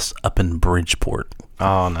take tests up in Bridgeport.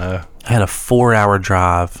 Oh, no. I had a 4-hour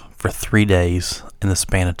drive for 3 days in the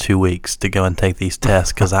span of 2 weeks to go and take these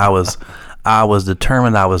tests because I was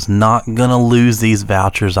determined I was not going to lose these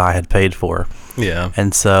vouchers I had paid for. Yeah.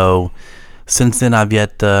 And so since then, I've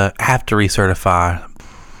yet to have to recertify.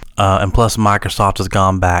 And plus, Microsoft has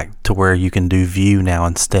gone back to where you can do View now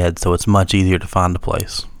instead, so it's much easier to find a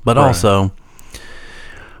place. But also,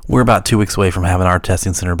 we're about 2 weeks away from having our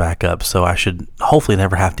testing center back up, so I should hopefully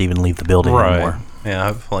never have to even leave the building anymore. Yeah,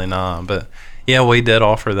 hopefully not. But yeah, we did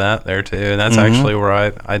offer that there too, and that's actually where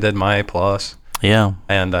I did my A+. Yeah.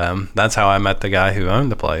 And that's how I met the guy who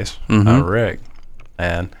owned the place, Rick.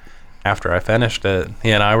 And after I finished it,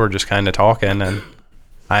 he and I were just kind of talking, and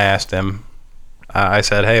I asked him, I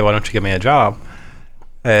said, hey, why don't you give me a job?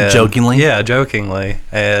 And, jokingly? Yeah, jokingly.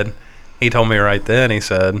 And he told me right then, he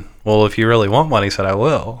said, well, if you really want one, he said, I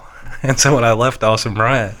will. And so when I left Awesome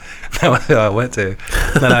Bryant, that was who I went to.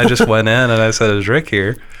 Then I just went in and I said, is Rick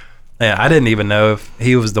here? And I didn't even know if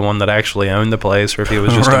he was the one that actually owned the place or if he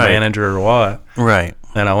was just a manager or what. Right.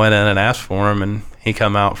 And I went in and asked for him, and he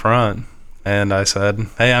come out front. And I said,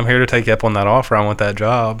 hey, I'm here to take you up on that offer. I want that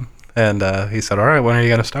job. And he said, all right, when are you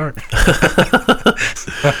going to start?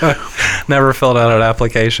 Never filled out an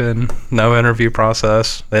application, no interview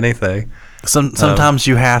process, anything. Sometimes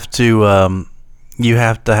you have to have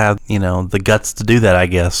the guts to do that, I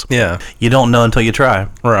guess. Yeah. You don't know until you try.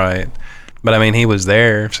 Right. But I mean, he was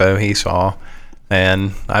there, so he saw,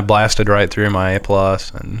 and I blasted right through my A+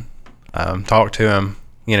 and talked to him,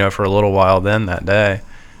 for a little while then that day,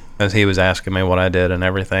 as he was asking me what I did and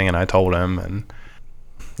everything, and I told him, and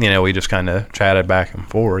we just kind of chatted back and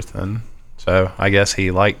forth, and so I guess he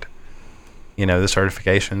liked, the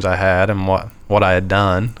certifications I had and what I had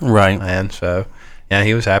done. Right. And so, yeah,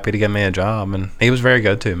 he was happy to give me a job, and he was very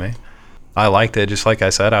good to me. I liked it. Just like I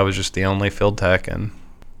said, I was just the only field tech, and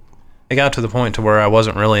it got to the point to where I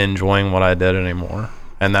wasn't really enjoying what I did anymore,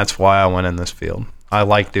 and that's why I went in this field. I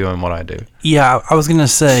like doing what I do. Yeah, I was going to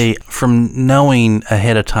say, from knowing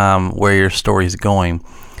ahead of time where your story's going,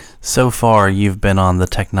 so far you've been on the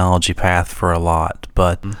technology path for a lot,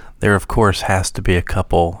 but there, of course, has to be a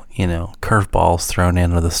couple, curveballs thrown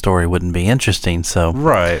into the story. Wouldn't be interesting. So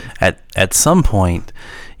right. At some point,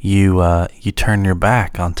 you turn your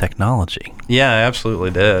back on technology. Yeah, I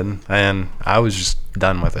absolutely did, and I was just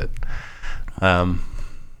done with it.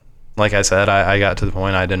 Like I said, I got to the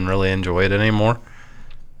point I didn't really enjoy it anymore,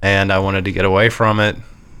 and I wanted to get away from it.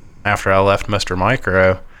 After I left Mr.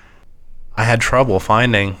 Micro, I had trouble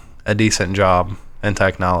finding a decent job in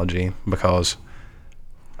technology because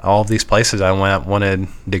all of these places I went wanted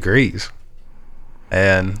degrees.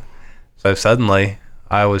 And so suddenly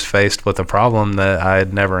I was faced with a problem that I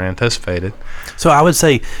had never anticipated. So I would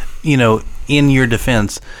say, in your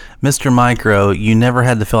defense, Mr. Micro, you never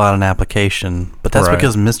had to fill out an application, but that's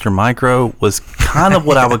because Mr. Micro was kind of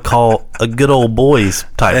what I would call a good old boys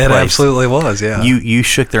type place. It absolutely was, yeah. You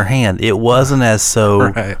shook their hand. It wasn't as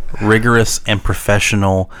so rigorous and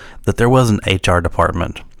professional that there was an HR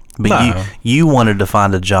department. But you wanted to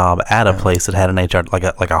find a job at a place that had an HR, like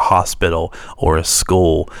a hospital or a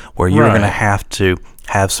school, where you were going to have to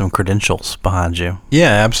have some credentials behind you.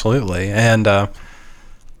 Yeah, absolutely. And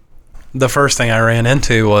the first thing I ran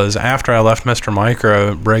into was after I left Mr.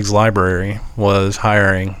 Micro, Briggs Library was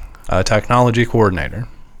hiring a technology coordinator.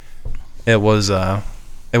 It was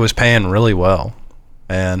paying really well,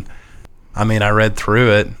 and I mean, I read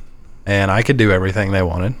through it, and I could do everything they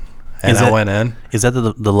wanted. And I went in. Is that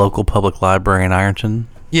the local public library in Ironton?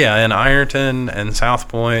 Yeah, in Ironton and South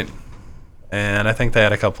Point, and I think they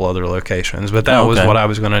had a couple other locations. But that was what I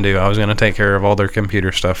was going to do. I was going to take care of all their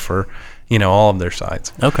computer stuff for, all of their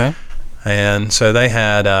sites. Okay. And so they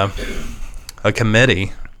had a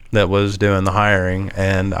committee that was doing the hiring,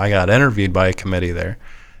 and I got interviewed by a committee there.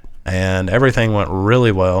 And everything went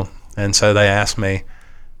really well. And so they asked me,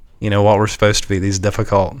 what were supposed to be these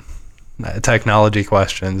difficult technology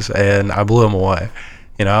questions, and I blew them away.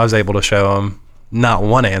 I was able to show them not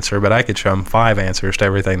one answer, but I could show them 5 answers to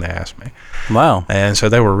everything they asked me. Wow. And so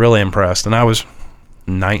they were really impressed. And I was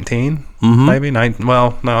 19, maybe 19.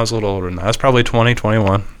 Well, no, I was a little older than that. I was probably 20,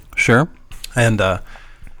 21. Sure. And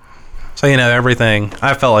so, everything,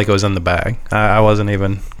 I felt like it was in the bag. I wasn't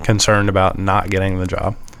even concerned about not getting the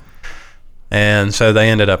job. And so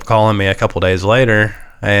they ended up calling me a couple days later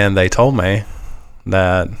and they told me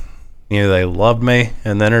that, they loved me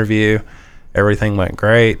in the interview, everything went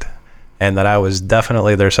great, and that I was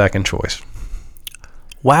definitely their second choice.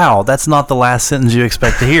 Wow, that's not the last sentence you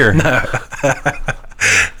expect to hear.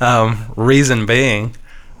 Reason being,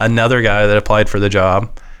 another guy that applied for the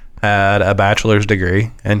job had a bachelor's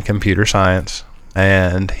degree in computer science,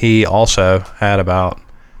 and he also had about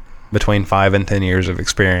between 5 and 10 years of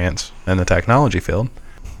experience in the technology field.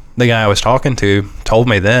 The guy I was talking to told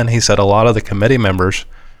me then, he said a lot of the committee members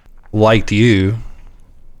liked you,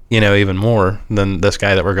 even more than this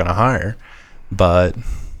guy that we're going to hire, but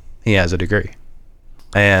he has a degree.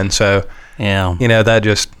 And so, yeah, that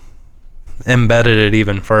just embedded it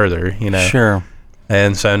even further, Sure.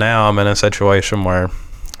 And so now I'm in a situation where,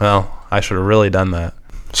 well, I should have really done that.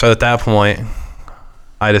 So at that point,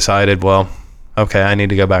 I decided, well, okay, I need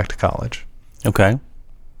to go back to college. Okay.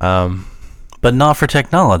 But not for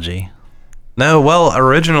technology. No, well,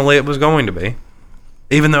 originally it was going to be,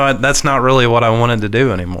 even though that's not really what I wanted to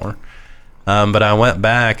do anymore. But I went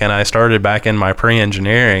back and I started back in my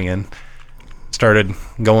pre-engineering and started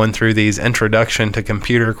going through these introduction to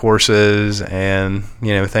computer courses and,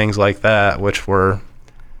 things like that, which were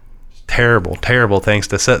terrible, terrible things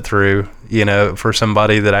to sit through, for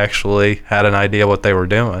somebody that actually had an idea what they were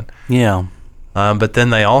doing. Yeah. But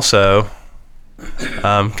then they also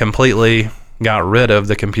completely got rid of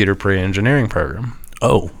the computer pre-engineering program.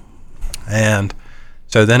 Oh. And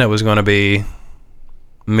so then it was going to be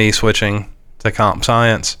me switching to comp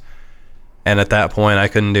science. And at that point, I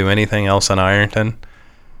couldn't do anything else in Ironton.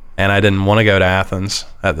 And I didn't want to go to Athens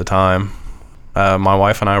at the time. My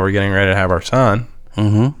wife and I were getting ready to have our son.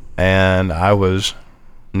 Mm-hmm. And I was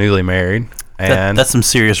newly married. And that's some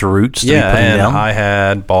serious roots to be putting down. I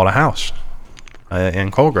had bought a house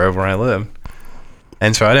in Coalgrove where I lived.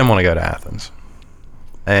 And so I didn't want to go to Athens.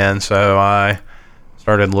 And so I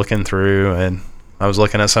started looking through, and I was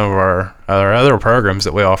looking at some of our other programs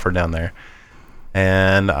that we offered down there.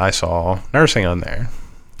 And I saw nursing on there.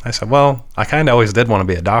 I said, well, I kind of always did want to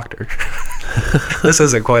be a doctor. This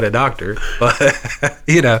isn't quite a doctor, but,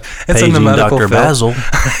 it's Paging in the medical Dr. field. Basil.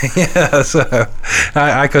 Yeah, so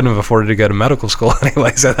I couldn't have afforded to go to medical school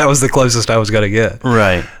anyway, so that was the closest I was going to get.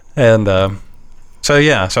 Right. And so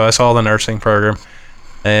I saw the nursing program.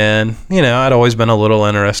 And, I'd always been a little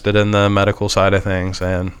interested in the medical side of things,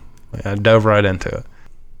 and I dove right into it.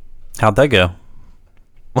 How'd that go?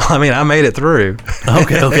 Well, I made it through.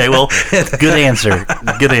 Okay. Well, good answer.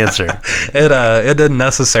 Good answer. It didn't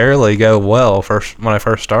necessarily go well when I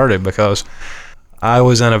first started because I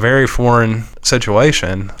was in a very foreign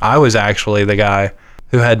situation. I was actually the guy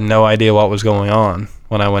who had no idea what was going on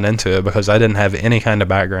when I went into it because I didn't have any kind of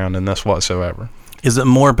background in this whatsoever. Is it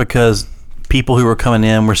more because people who were coming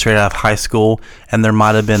in were straight out of high school and there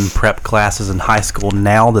might have been prep classes in high school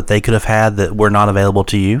now that they could have had that were not available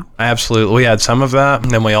to you? Absolutely. We had some of that.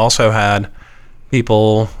 And then we also had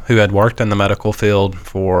people who had worked in the medical field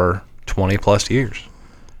for 20 plus years.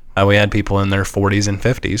 We had people in their 40s and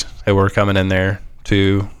 50s who were coming in there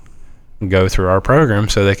to go through our program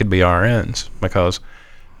so they could be RNs because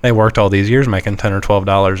they worked all these years making $10 or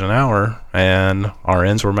 $12 an hour and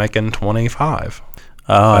RNs were making $25.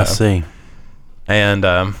 Oh, I see. And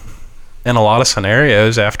in a lot of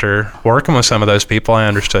scenarios, after working with some of those people, I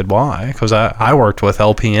understood why. Because I worked with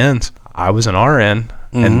LPNs. I was an RN,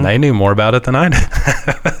 and they knew more about it than I did.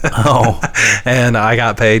 Oh. And I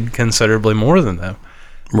got paid considerably more than them.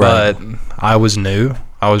 Right. But I was new.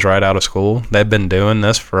 I was right out of school. They've been doing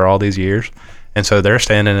this for all these years. And so they're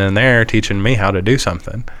standing in there teaching me how to do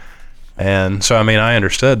something. And so, I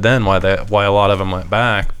understood then why a lot of them went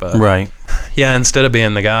back. But right. Yeah, instead of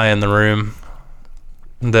being the guy in the room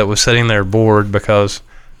that was sitting there bored because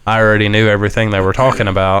I already knew everything they were talking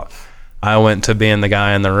about, I went to being the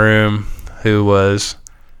guy in the room who was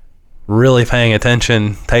really paying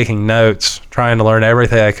attention, taking notes, trying to learn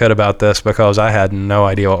everything I could about this because I had no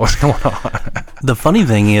idea what was going on. The funny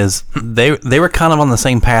thing is they were kind of on the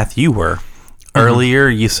same path you were. Earlier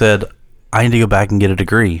you said, I need to go back and get a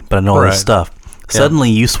degree, but I know all this stuff.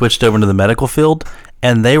 Suddenly you switched over to the medical field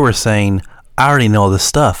and they were saying, I already know all this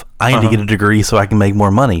stuff. I need to get a degree so I can make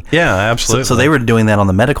more money. Yeah, absolutely. So they were doing that on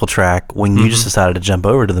the medical track when you just decided to jump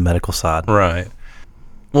over to the medical side. Right.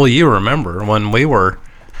 Well, you remember when we were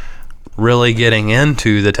really getting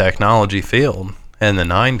into the technology field in the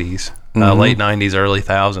 90s, late 90s, early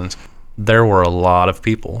thousands, there were a lot of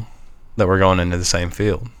people that were going into the same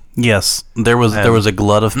field. Yes, there was a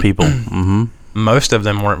glut of people. Most of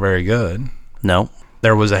them weren't very good. No.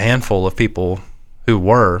 There was a handful of people who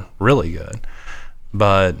were really good,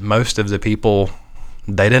 but most of the people,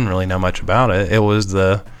 they didn't really know much about it. It was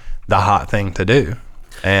the hot thing to do.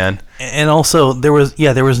 And also there was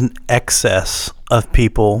an excess of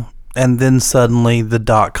people, and then suddenly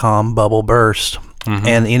the .com bubble burst,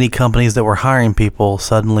 and any companies that were hiring people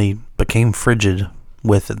suddenly became frigid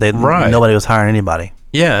with it. Nobody was hiring anybody.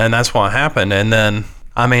 Yeah, and that's what happened. And then,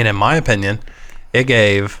 I mean, in my opinion, it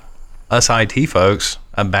gave us IT folks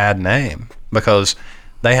a bad name, because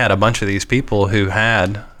they had a bunch of these people who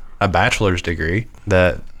had a bachelor's degree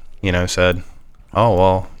that, said, oh,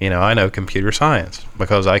 well, I know computer science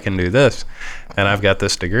because I can do this and I've got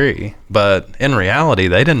this degree. But in reality,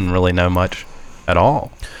 they didn't really know much at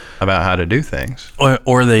all about how to do things.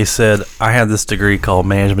 Or they said, I have this degree called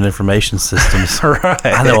Management Information Systems. Right.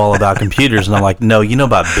 I know all about computers. And I'm like, no, you know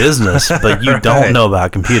about business, but you don't know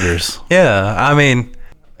about computers. Yeah. I mean,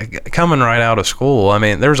 coming right out of school, I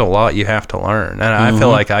mean, there's a lot you have to learn. And I feel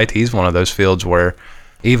like IT is one of those fields where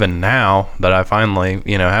even now that I finally,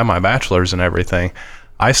 have my bachelor's and everything,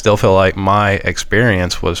 I still feel like my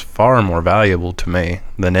experience was far more valuable to me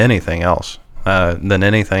than anything else, than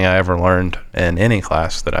anything I ever learned in any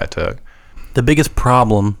class that I took. The biggest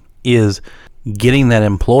problem is getting that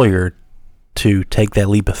employer to take that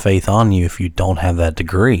leap of faith on you if you don't have that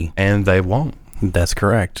degree. And they won't. That's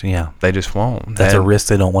correct, yeah. They just won't. That's a risk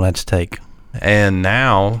they don't want to take. And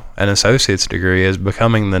now an associate's degree is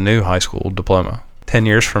becoming the new high school diploma. 10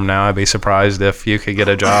 years from now, I'd be surprised if you could get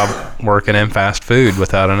a job working in fast food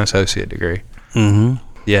without an associate degree.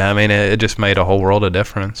 Yeah, I mean, it just made a whole world of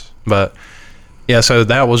difference. But, yeah, so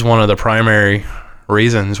that was one of the primary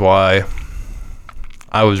reasons why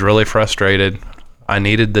I was really frustrated. I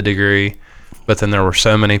needed the degree, but then there were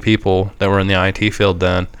so many people that were in the IT field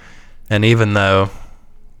then. And even though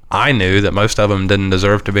I knew that most of them didn't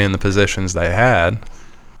deserve to be in the positions they had,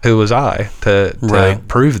 who was I to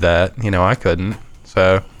prove that? I couldn't.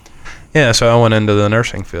 So, yeah, so I went into the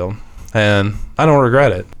nursing field, and I don't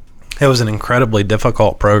regret it. It was an incredibly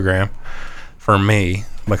difficult program for me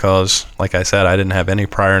because, like I said, I didn't have any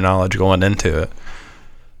prior knowledge going into it.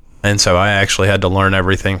 And so I actually had to learn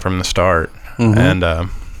everything from the start. And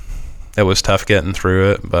it was tough getting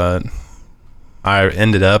through it, but I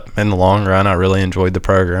ended up, in the long run, I really enjoyed the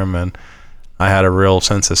program, and I had a real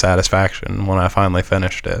sense of satisfaction when I finally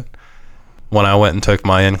finished it. When I went and took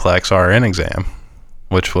my NCLEX RN exam,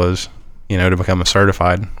 which was, to become a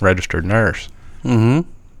certified registered nurse,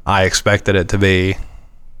 I expected it to be,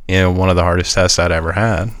 one of the hardest tests I'd ever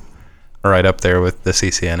had, right up there with the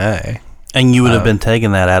CCNA. And you would have been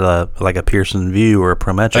taking that at a Pearson VUE or a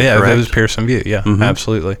Prometric, correct? Correct? It was Pearson VUE, yeah,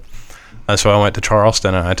 absolutely. So I went to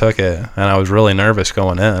Charleston and I took it, and I was really nervous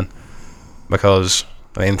going in because,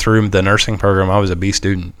 through the nursing program, I was a B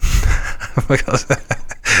student because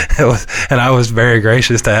I was very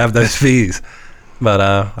gracious to have those fees. But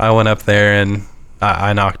I went up there and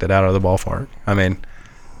I knocked it out of the ballpark.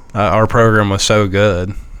 Our program was so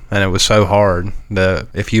good and it was so hard that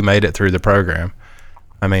if you made it through the program,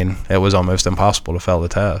 it was almost impossible to fail the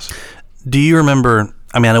test. Do you remember,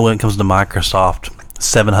 I know when it comes to Microsoft,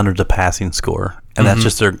 700's a passing score, and that's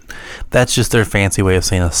just their fancy way of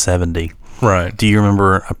saying a 70. Right. Do you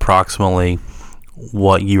remember approximately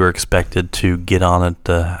what you were expected to get on it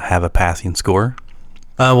to have a passing score?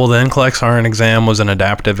 Well, the NCLEX RN exam was an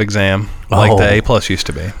adaptive exam, like the A+ used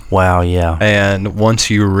to be. Wow, yeah. And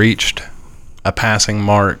once you reached a passing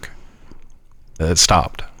mark, it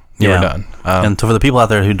stopped. You were done. And so for the people out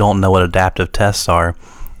there who don't know what adaptive tests are,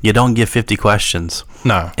 you don't give 50 questions.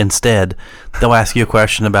 No. Instead, they'll ask you a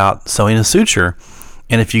question about sewing a suture.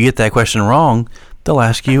 And if you get that question wrong, they'll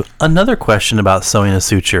ask you another question about sewing a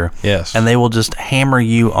suture. Yes. And they will just hammer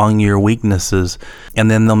you on your weaknesses, and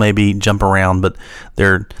then they'll maybe jump around, but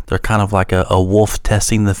they're kind of like a wolf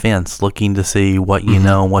testing the fence, looking to see what you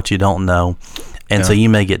know and what you don't know. And so you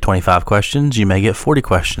may get 25 questions, you may get 40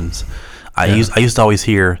 questions. I used to always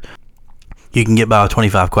hear you can get by with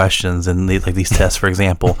 25 questions in these tests, for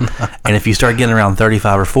example. And if you start getting around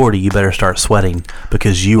 35 or 40, you better start sweating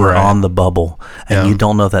because you are on the bubble and you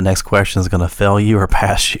don't know if that next question is going to fail you or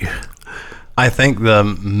pass you. I think the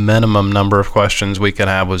minimum number of questions we could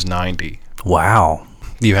have was 90. Wow.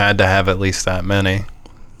 You had to have at least that many.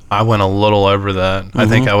 I went a little over that. I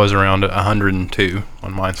think I was around 102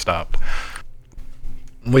 when mine stopped.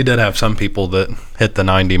 We did have some people that hit the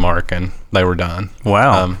 90 mark and they were done.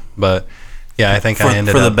 Wow. But yeah, I think I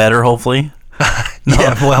ended up... For the better, hopefully?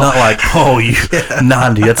 Not like,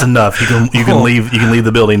 90, that's enough. You can leave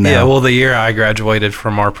the building now. Yeah, well, the year I graduated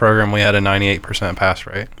from our program, we had a 98% pass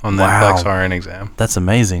rate on the NCLEX RN exam. That's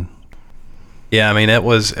amazing. Yeah, it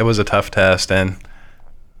was a tough test, and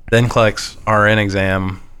the NCLEX RN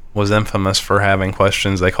exam was infamous for having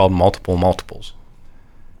questions they called multiples,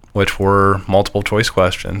 which were multiple choice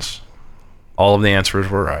questions, all of the answers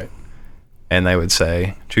were right. And they would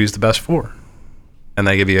say, choose the best 4. And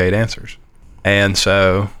they give you 8 answers. And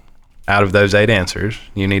so out of those 8 answers,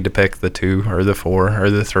 you need to pick the 2 or the 4 or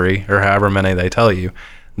the 3 or however many they tell you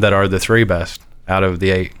that are the 3 best out of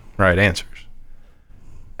the 8 right answers.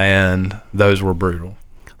 And those were brutal.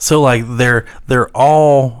 So like they're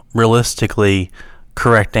all realistically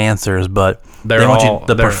correct answers, but they want you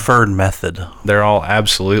the preferred method. They're all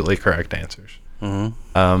absolutely correct answers.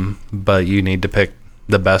 Mm-hmm. But you need to pick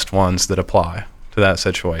the best ones that apply to that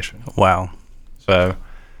situation. Wow. So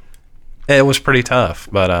it was pretty tough,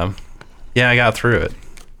 but yeah, I got through it.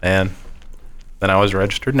 And then I was a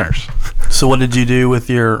registered nurse. So what did you do with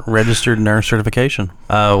your registered nurse certification?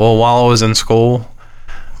 Well, while I was in school,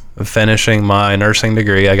 finishing my nursing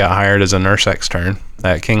degree, I got hired as a nurse extern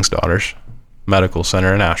at King's Daughters Medical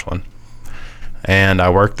Center in Ashland. And I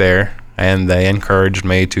worked there, and they encouraged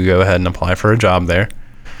me to go ahead and apply for a job there,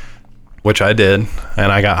 which I did.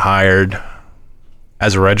 And I got hired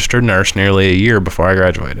as a registered nurse nearly a year before I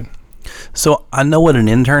graduated. So I know what an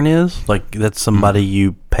intern is. Like, that's somebody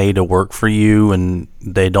you pay to work for you, and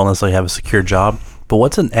they don't necessarily have a secure job. But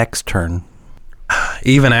what's an extern?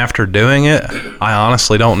 Even after doing it, I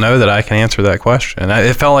honestly don't know that I can answer that question.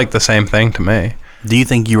 It felt like the same thing to me. Do you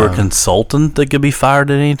think you were a consultant that could be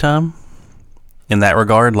fired at any time? In that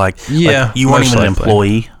regard? Yeah, like you weren't even an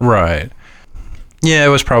employee? Right. Yeah, it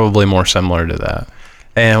was probably more similar to that.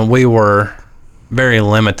 And we were very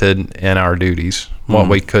limited in our duties, what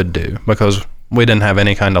we could do, because we didn't have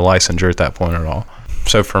any kind of licensure at that point at all.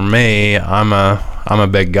 So for me, I'm a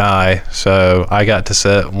big guy, so I got to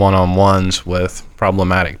sit one-on-ones with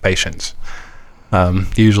problematic patients.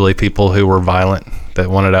 Usually people who were violent, that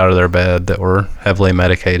wanted out of their bed, that were heavily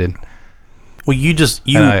medicated. Well,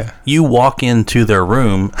 you walk into their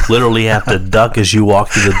room, literally have to duck as you walk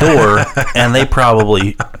through the door, and they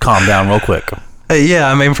probably calm down real quick. Yeah,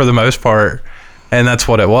 I mean, for the most part. And that's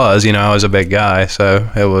what it was. You know, I was a big guy, so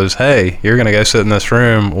it was, hey, you're going to go sit in this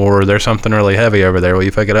room, or there's something really heavy over there. Will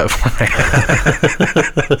you pick it up for me?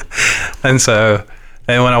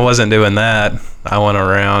 and when I wasn't doing that, I went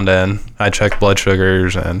around and I checked blood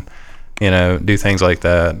sugars and, do things like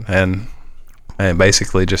that. And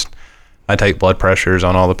basically just, I take blood pressures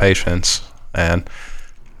on all the patients. And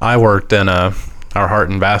I worked in our heart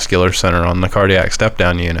and vascular center on the cardiac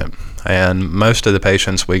step-down unit. And most of the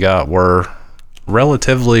patients we got were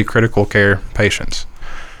relatively critical care patients.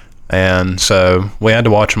 And so we had to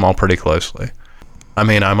watch them all pretty closely. I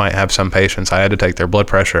mean, I might have some patients, I had to take their blood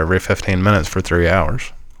pressure every 15 minutes for 3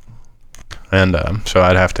 hours. And so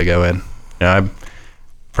I'd have to go in. I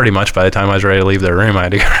pretty much, by the time I was ready to leave their room, I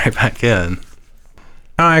had to go right back in.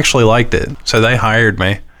 I actually liked it. So they hired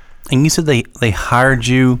me. And you said they hired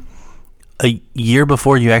you a year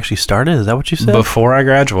before you actually started? Is that what you said? Before I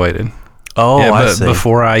graduated. Oh, yeah, I see.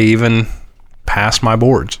 Before I even passed my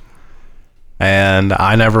boards. And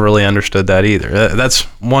I never really understood that either. That was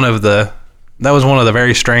one of the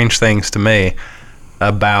very strange things to me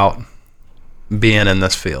about being in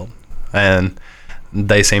this field. And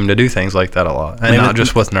they seem to do things like that a lot. And not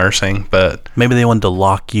just with nursing, but maybe they wanted to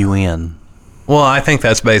lock you in. Well, I think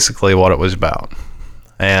that's basically what it was about.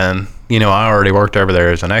 And, I already worked over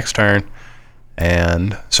there as an extern.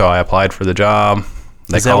 And so I applied for the job.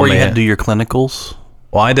 Is that where you had to do your clinicals?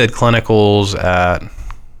 Well, I did clinicals at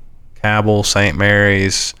Cabell, St.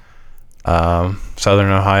 Mary's,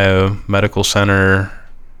 Southern Ohio Medical Center,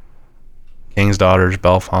 King's Daughters,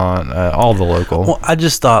 Bellefonte, all the local Well, I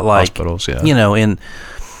just thought hospitals, yeah.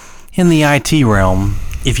 In the IT realm,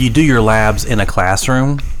 if you do your labs in a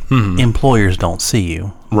classroom, employers don't see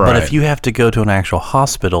you. Right. But if you have to go to an actual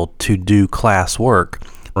hospital to do class work,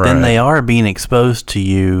 right, then they are being exposed to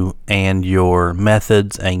you and your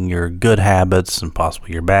methods and your good habits and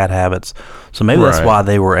possibly your bad habits. So maybe that's why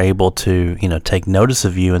they were able to, take notice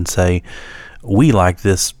of you and say, we like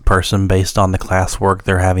this person based on the class work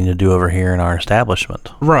they're having to do over here in our establishment.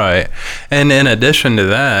 Right. And in addition to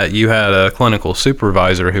that, you had a clinical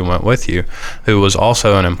supervisor who went with you, who was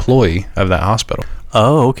also an employee of that hospital.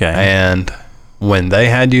 Oh, okay. And when they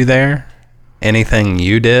had you there, anything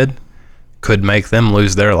you did could make them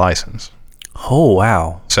lose their license. Oh,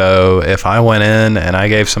 wow. So if I went in and I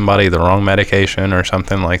gave somebody the wrong medication or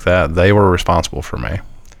something like that, they were responsible for me.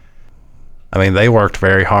 I mean, they worked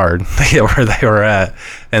very hard to get where they were at,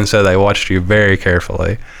 and so they watched you very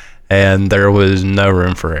carefully, and there was no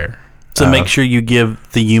room for error. So make sure you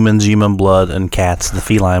give the humans human blood and cats the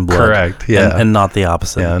feline blood. Correct, yeah. And not the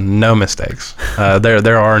opposite. Yeah, no mistakes.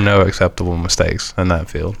 There are no acceptable mistakes in that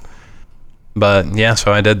field. But, yeah,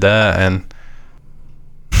 so I did that, and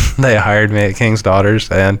they hired me at King's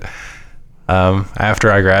Daughters, and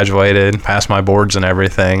After I graduated, passed my boards and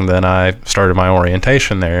everything, then I started my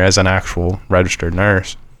orientation there as an actual registered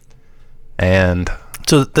nurse. And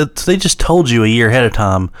So they just told you a year ahead of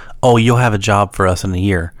time, oh, you'll have a job for us in a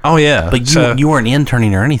year. oh yeah, But you weren't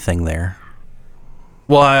interning or anything there.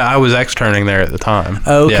 well, I was externing there at the time.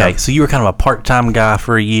 Oh, okay. Yeah. So you were kind of a part-time guy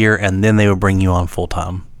for a year, and then they would bring you on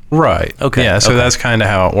full-time. Right. Okay, Yeah, so okay. that's kind of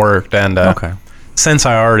how it worked. And Okay. since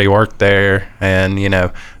I already worked there and,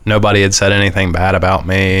 nobody had said anything bad about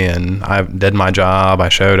me and I did my job, I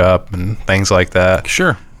showed up and things like that.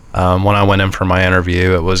 Sure. When I went in for my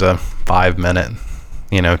interview, it was a 5-minute,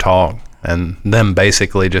 talk, and them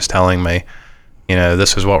basically just telling me,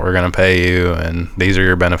 this is what we're going to pay you and these are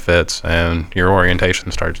your benefits and your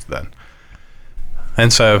orientation starts then.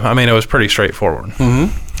 And so, it was pretty straightforward.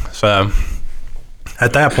 Mm-hmm. So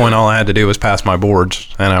at that point, all I had to do was pass my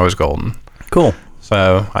boards and I was golden. Cool.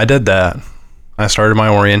 So I did that. I started my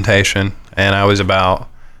orientation and I was about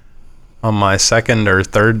on my second or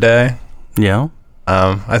third day. Yeah.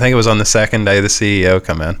 I think it was on the second day the CEO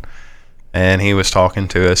come in and he was talking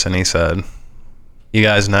to us and he said, you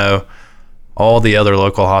guys know all the other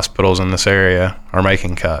local hospitals in this area are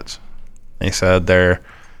making cuts. He said they're,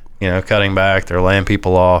 cutting back, they're laying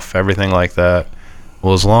people off, everything like that.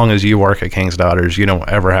 Well, as long as you work at King's Daughters, you don't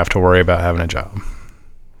ever have to worry about having a job.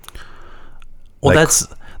 Well, Like-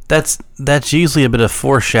 that's usually a bit of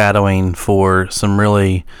foreshadowing for some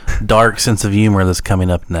really dark sense of humor that's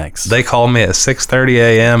coming up next. They called me at 6:30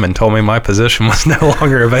 a.m. and told me my position was no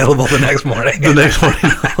longer available the next morning. The next morning.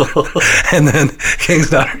 And then King's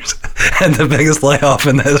Daughters had the biggest layoff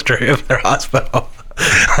in the history of their hospital.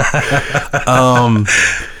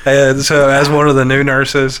 And so as one of the new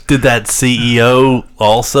nurses, Did that CEO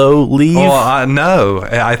also leave? well, I know.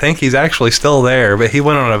 I think he's actually still there, but he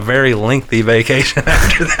went on a very lengthy vacation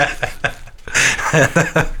after that.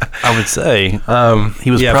 I would say he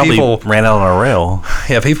was probably people, ran out on a rail.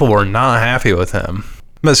 people were not happy with him.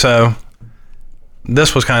 But so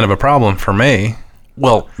this was kind of a problem for me.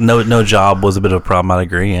 Well, no job was a bit of a problem. I'd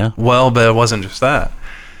agree. Yeah. Well, but it wasn't just that.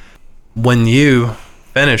 When you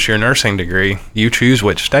finish your nursing degree, you choose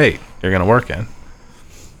which state you're going to work in.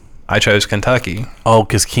 I chose Kentucky. Oh,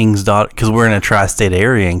 because we're in a tri-state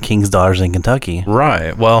area, and King's Daughters in Kentucky.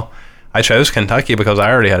 Right. Well, I chose Kentucky because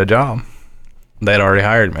I already had a job. They'd already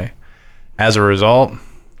hired me. As a result,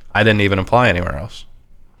 I didn't even apply anywhere else.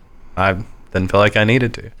 I didn't feel like I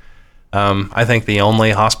needed to. I think the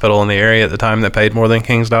only hospital in the area at the time that paid more than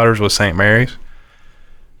King's Daughters was St. Mary's.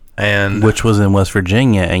 And Which was in West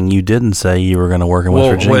Virginia, and you didn't say you were going to work in West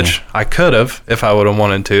Virginia. Which I could have if I would have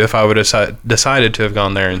wanted to, if I would have decided to have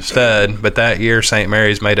gone there instead. But that year, St.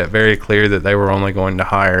 Mary's made it very clear that they were only going to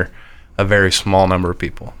hire a very small number of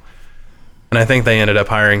people. And I think they ended up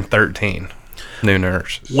hiring 13 new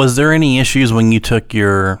nurses. Was there any issues when you took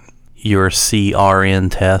your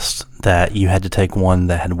CRN test that you had to take one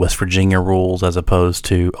that had West Virginia rules as opposed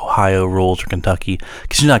to Ohio rules or Kentucky?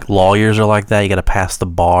 Because like lawyers are like that. You got to pass the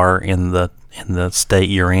bar in the state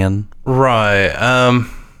you're in. Right.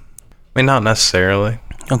 Not necessarily.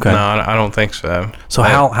 Okay. No, I don't think so. So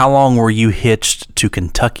how long were you hitched to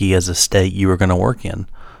Kentucky as a state you were going to work in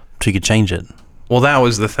so you could change it? Well, that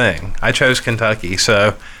was the thing. I chose Kentucky.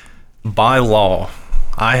 So by law,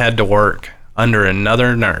 I had to work under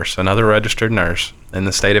another registered nurse in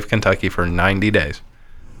the state of Kentucky for 90 days.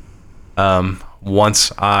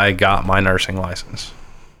 Once I got my nursing license,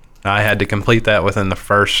 I had to complete that within the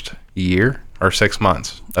first year or 6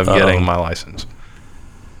 months of getting my license.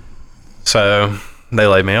 So they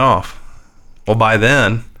laid me off. Well, by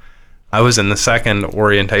then, I was in the second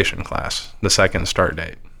orientation class, the second start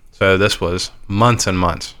date. So this was months and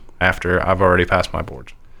months after I've already passed my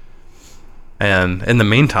boards. And in the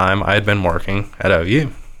meantime, I had been working at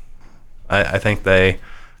OU. I think they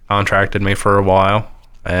contracted me for a while,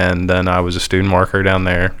 and then I was a student worker down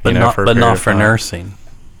there. But not for nursing.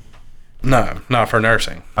 No, not for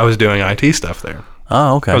nursing. I was doing IT stuff there.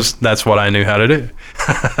 Oh, okay. That's what I knew how to do.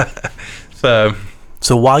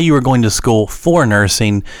 So while you were going to school for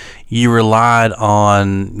nursing, you relied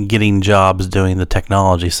on getting jobs doing the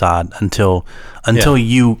technology side until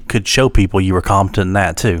you could show people you were competent in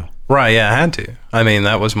that too. Right, yeah, I had to.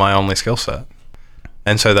 That was my only skill set.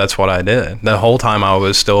 And so that's what I did. The whole time I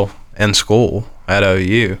was still in school at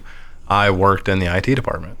OU, I worked in the IT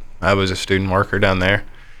department. I was a student worker down there,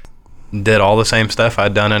 did all the same stuff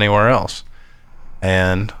I'd done anywhere else.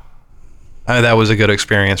 And that was a good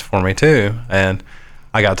experience for me too. And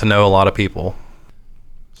I got to know a lot of people.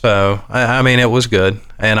 So, it was good.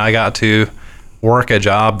 And I got to work a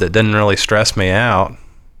job that didn't really stress me out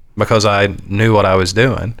because I knew what I was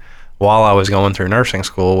doing. while I was going through nursing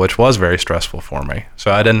school, which was very stressful for me.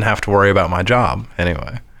 So I didn't have to worry about my job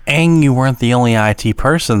anyway. And you weren't the only IT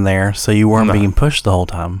person there, so you weren't No. being pushed the whole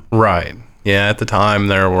time. Right. Yeah, at the time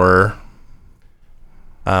there were,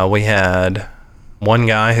 we had one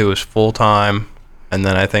guy who was full-time, and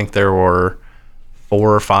then I think there were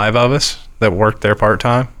 4 or 5 of us that worked there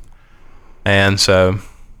part-time. And so,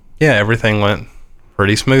 yeah, everything went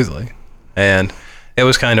pretty smoothly. And it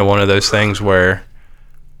was kind of one of those things where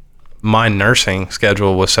my nursing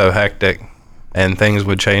schedule was so hectic and things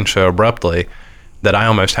would change so abruptly that I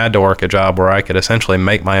almost had to work a job where I could essentially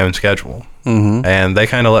make my own schedule. Mm-hmm. And they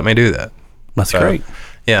kind of let me do that. That's So, great.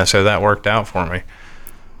 Yeah, so that worked out for me.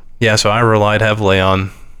 Yeah, so I relied heavily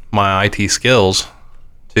on my IT skills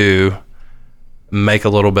to make a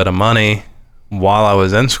little bit of money while I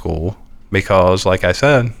was in school because, like I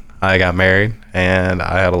said, I got married and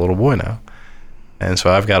I had a little boy now. And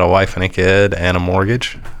so I've got a wife and a kid and a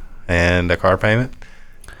mortgage and a car payment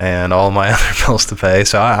and all my other bills to pay.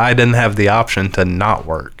 So I didn't have the option to not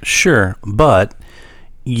work. Sure, but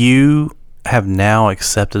you have now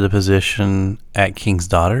accepted a position at King's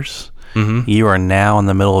Daughters. Mm-hmm. You are now in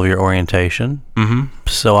the middle of your orientation. Mm-hmm.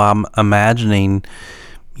 So I'm imagining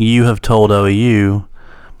you have told OU,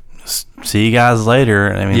 see you guys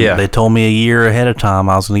later. I mean, Yeah. they told me a year ahead of time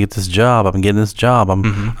I was going to get this job. I'm getting this job.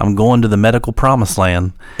 I'm going to the medical promised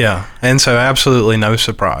land. Yeah, and so absolutely no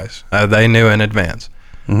surprise. They knew in advance.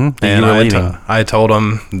 Mm-hmm. And You were leaving. I told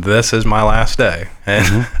them, this is my last day.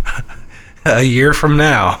 And a year from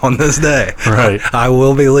now, on this day, Right. I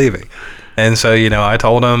will be leaving. And so, I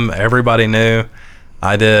told them, everybody knew.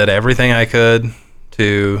 I did everything I could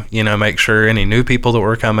to, make sure any new people that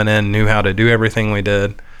were coming in knew how to do everything we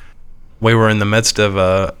did. We were in the midst of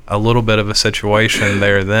a little bit of a situation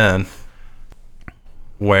there then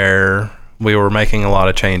where we were making a lot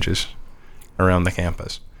of changes around the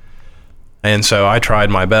campus. And so I tried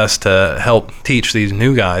my best to help teach these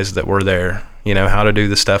new guys that were there, how to do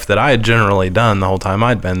the stuff that I had generally done the whole time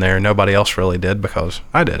I'd been there. Nobody else really did because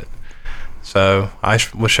I did it. So I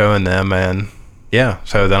was showing them, and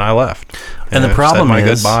so then I left. And the problem said my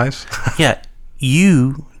is- goodbyes. Yeah,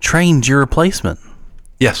 you trained your replacement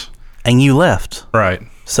Yes, and you left. right.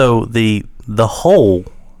 So the hole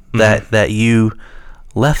that you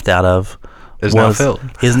left out of Is now filled.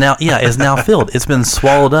 Is now filled. It's been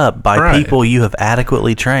swallowed up by Right. people you have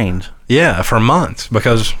adequately trained. Yeah, for months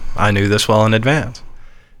because I knew this well in advance.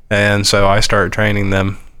 And so I started training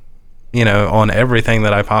them, on everything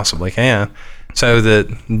that I possibly can so that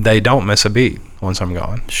they don't miss a beat once I'm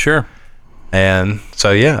gone. Sure. And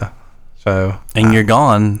so, And you're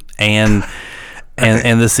gone, and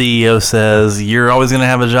the CEO says you're always going to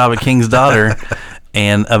have a job at King's Daughter.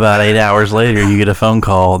 And about 8 hours later, you get a phone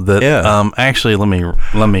call that actually, let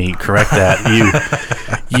me correct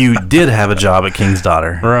that. You did have a job at King's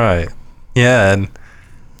Daughter. right. Yeah. And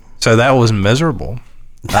so that was miserable.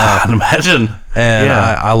 I can imagine. And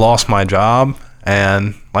Yeah. I lost my job.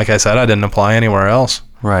 And like I said, I didn't apply anywhere else.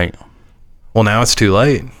 Right. Well, now it's too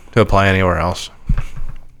late to apply anywhere else.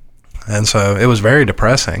 And so it was very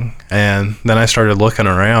depressing. And then I started looking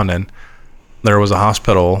around, and there was a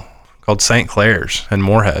hospital called St. Clair's in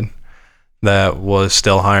Moorhead that was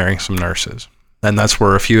still hiring some nurses. And that's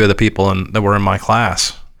where a few of the people that were in my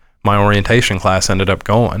class, my orientation class, ended up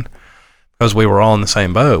going because we were all in the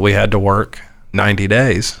same boat. We had to work 90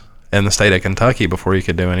 days in the state of Kentucky before you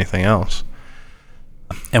could do anything else.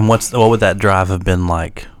 And what would that drive have been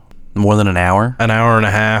like? More than an hour? An hour and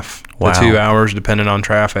a half Wow. to 2 hours, depending on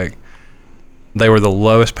traffic. They were the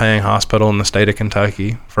lowest paying hospital in the state of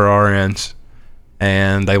Kentucky for RNs,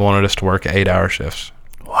 and they wanted us to work 8-hour shifts.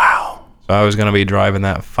 Wow. So I was going to be driving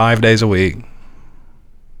that 5 days a week,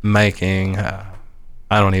 making, I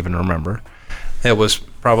don't even remember. It was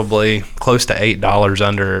probably close to $8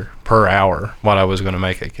 under per hour what I was going to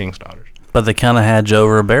make at King's Daughters. But they kind of had you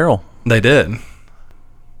over a barrel. They did,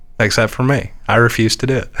 except for me. I refused to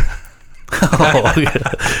do it.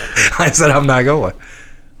 I said, I'm not going.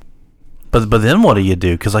 But then what do you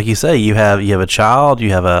do? Because like you say, you have a child,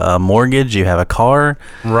 you have a mortgage, you have a car.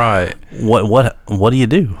 Right. What do you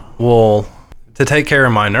do? Well, to take care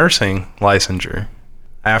of my nursing licensure,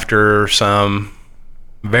 after some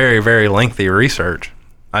very, very lengthy research,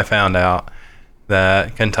 I found out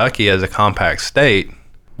that Kentucky, as a compact state,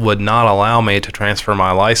 would not allow me to transfer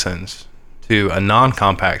my license to a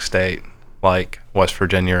non-compact state like West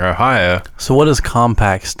Virginia or Ohio. So what does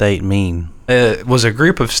compact state mean? It was a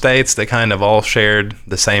group of states that kind of all shared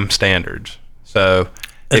the same standards. So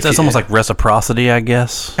It's almost like reciprocity, I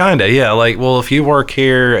guess. Kind of, yeah. Like, well, if you work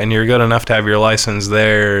here and you're good enough to have your license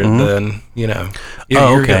there, then, you're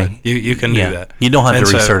okay. good. You can do that. You don't have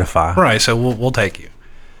to recertify. Right, so we'll take you.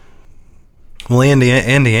 Well,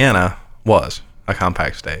 Indiana was a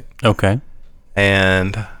compact state. Okay.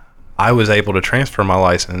 And I was able to transfer my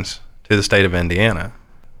license to the state of Indiana.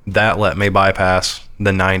 That let me bypass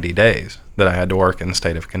the 90 days that I had to work in the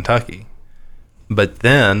state of Kentucky. But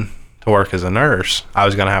then, to work as a nurse, I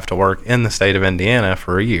was going to have to work in the state of Indiana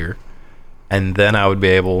for a year, and then I would be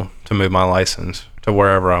able to move my license to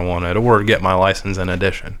wherever I wanted, or get my license in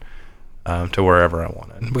addition to wherever I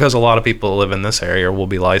wanted. Because a lot of people that live in this area will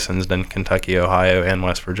be licensed in Kentucky, Ohio, and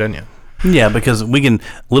West Virginia. Yeah, because we can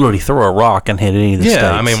literally throw a rock and hit any of the states.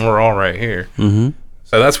 Yeah, I mean, we're all right here. Mm-hmm.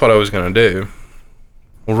 So that's what I was going to do.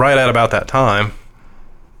 Well, right at about that time,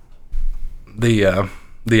 the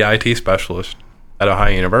IT specialist at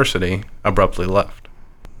Ohio University abruptly left.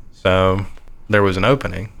 So there was an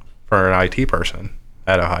opening for an IT person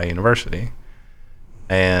at Ohio University,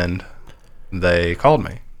 and they called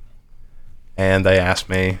me, and they asked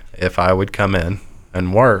me if I would come in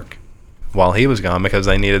and work while he was gone because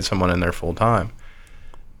they needed someone in there full time.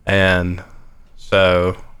 And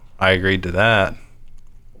so I agreed to that,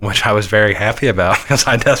 which I was very happy about because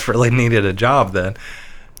I desperately needed a job then.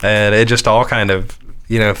 And it just all kind of,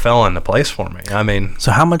 fell into place for me. I mean,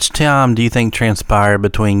 so how much time do you think transpired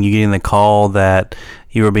between you getting the call that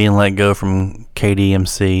you were being let go from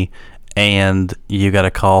KDMC and you got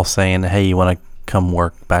a call saying, hey, you want to come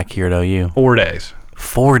work back here at OU? 4 days.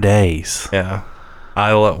 4 days. Yeah.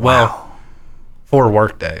 Wow. 4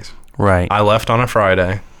 work days. Right. I left on a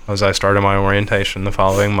Friday as I started my orientation the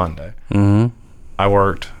following Monday. Mm-hmm. I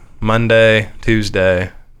worked Monday,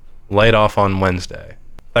 Tuesday, laid off on Wednesday.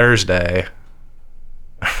 Thursday,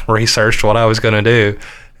 researched what I was going to do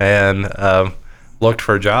and looked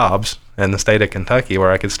for jobs in the state of Kentucky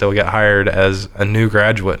where I could still get hired as a new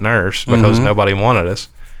graduate nurse because nobody wanted us.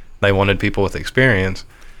 They wanted people with experience.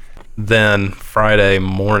 Then Friday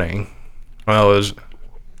morning, well,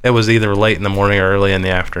 it was either late in the morning or early in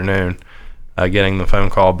the afternoon, getting the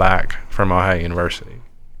phone call back from Ohio University.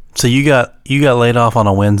 So you got laid off on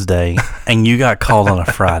a Wednesday and you got called on a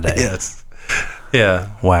Friday. Yes. Yeah.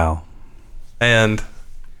 Wow. And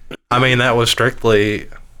I mean, that was strictly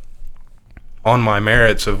on my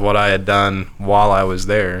merits of what I had done while I was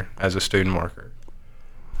there as a student worker.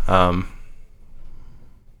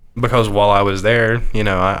 Because while I was there,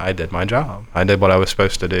 I did my job. I did what I was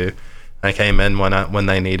supposed to do. I came in when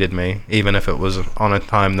they needed me, even if it was on a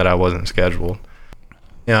time that I wasn't scheduled.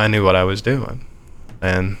 I knew what I was doing.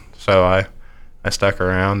 And so I stuck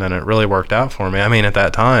around, and it really worked out for me. I mean, at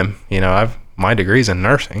that time, my degree's in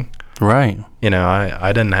nursing. Right.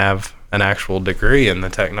 I didn't have an actual degree in the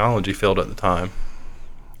technology field at the time.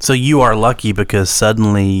 So you are lucky because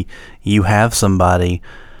suddenly you have somebody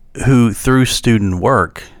who, through student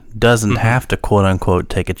work, doesn't have to, quote unquote,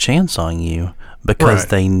 take a chance on you because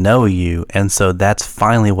they know you. And so that's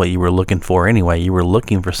finally what you were looking for anyway. You were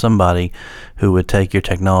looking for somebody who would take your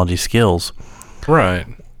technology skills. Right.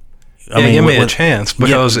 I mean, give me a chance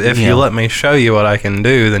because if you let me show you what I can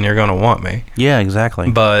do, then you're going to want me. Yeah,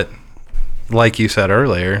 exactly. But like you said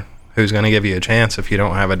earlier, who's going to give you a chance if you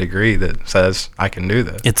don't have a degree that says I can do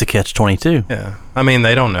this? It's a catch-22. Yeah. I mean,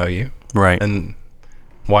 they don't know you. Right. And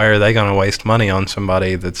why are they going to waste money on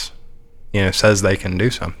somebody that's, says they can do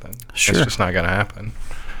something? Sure. It's just not going to happen.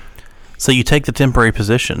 So you take the temporary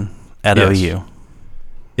position at OU.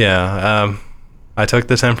 Yeah. I took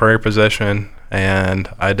the temporary position, and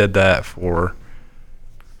I did that for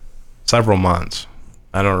several months.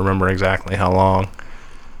 I don't remember exactly how long.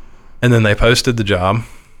 And then they posted the job.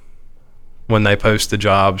 When they post the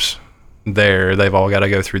jobs there, they've all got to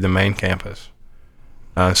go through the main campus.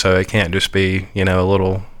 So it can't just be, a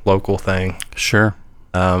little local thing. Sure.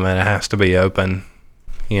 And it has to be open,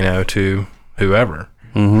 to whoever.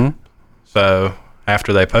 Mm-hmm. So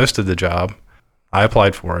after they posted the job, I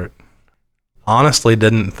applied for it. Honestly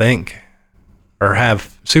didn't think or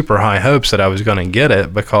have super high hopes that I was going to get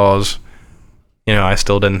it because, I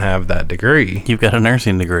still didn't have that degree. You've got a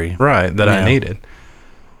nursing degree. Right, that I needed.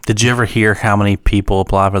 Did you ever hear how many people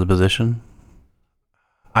apply for the position?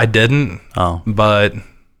 I didn't. Oh. But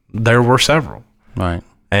there were several. Right.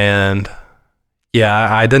 And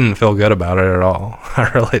I didn't feel good about it at all.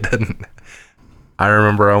 I really didn't. I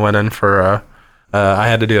remember I went in for I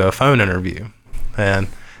had to do a phone interview. And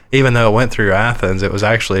even though it went through Athens, it was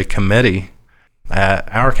actually a committee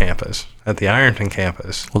at our campus, at the Ironton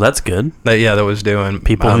campus. Well, that's good. That was doing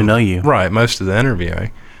people who know you. Right, most of the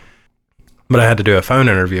interviewing. But I had to do a phone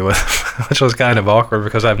interview with them, which was kind of awkward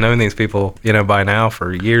because I've known these people, by now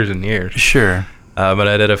for years and years. Sure. But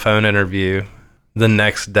I did a phone interview. The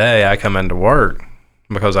next day I come into work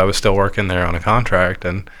because I was still working there on a contract.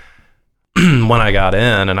 And when I got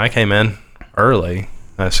in, and I came in early,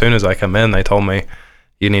 as soon as I come in, they told me,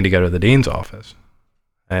 you need to go to the dean's office.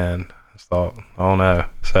 And I thought, oh no.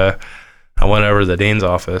 So I went over to the dean's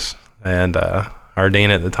office, and our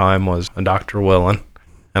dean at the time was Dr. Willen.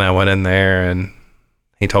 And I went in there, and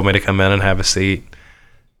he told me to come in and have a seat.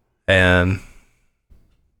 And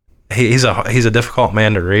he's a difficult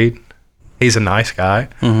man to read. He's a nice guy,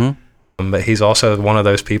 but he's also one of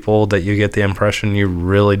those people that you get the impression you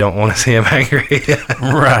really don't want to see him angry.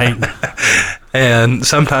 Right. And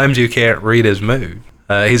sometimes you can't read his mood.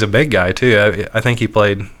 He's a big guy too. I think he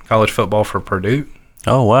played college football for Purdue.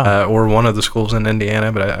 Oh wow. Or one of the schools in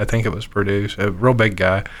Indiana, but I think it was Purdue. So a real big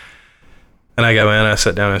guy. And I go in, I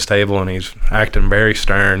sit down at his table, and he's acting very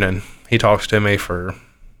stern, and he talks to me for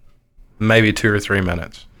maybe 2 or 3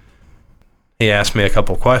 minutes. He asked me a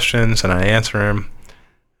couple questions, and I answer him,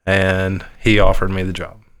 and he offered me the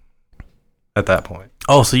job at that point.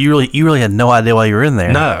 Oh, so you really had no idea why you were in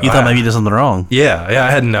there? No. You thought maybe you did something wrong? Yeah,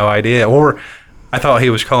 I had no idea. Or I thought he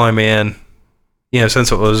was calling me in,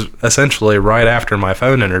 since it was essentially right after my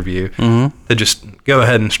phone interview, to just go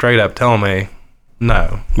ahead and straight up tell me,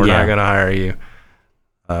 no, we're not going to hire you.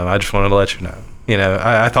 I just wanted to let you know.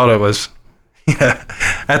 I thought it was,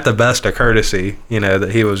 at the best a courtesy,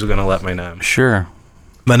 that he was going to let me know. Sure.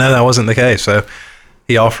 But no, that wasn't the case. So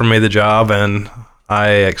he offered me the job, and I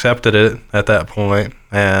accepted it at that point.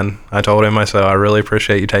 And I told him, I said, I really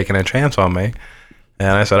appreciate you taking a chance on me.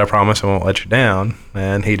 And I said, I promise I won't let you down.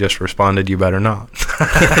 And he just responded, you better not.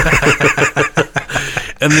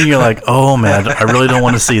 And then you're like, oh man, I really don't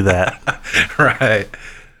want to see that. Right.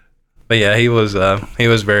 But yeah, he was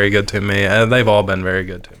very good to me. They've all been very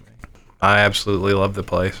good to me. I absolutely love the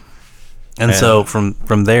place. And so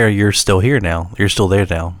from there, you're still here now. You're still there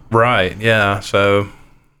now. Right. Yeah. So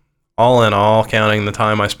all in all, counting the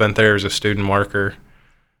time I spent there as a student worker,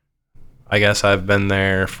 I guess I've been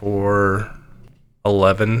there for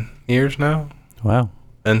 11 years now. Wow.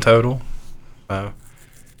 In total.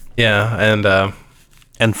 Yeah.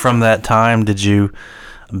 And from that time, did you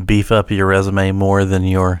beef up your resume more than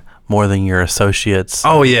your associates?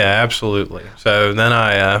 Oh yeah, absolutely. So then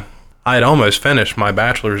I had almost finished my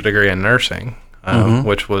bachelor's degree in nursing,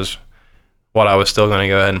 which was what I was still going to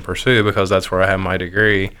go ahead and pursue because that's where I have my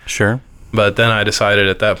degree. Sure. But then I decided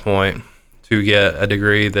at that point to get a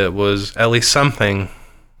degree that was at least something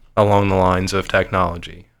along the lines of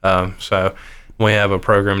technology. So we have a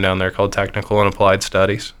program down there called Technical and Applied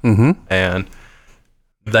Studies, and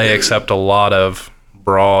they accept a lot of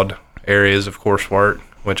broad areas of coursework,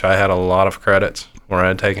 which I had a lot of credits where I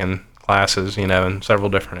had taken classes, in several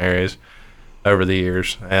different areas over the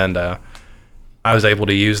years. And I was able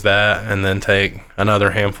to use that and then take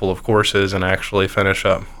another handful of courses and actually finish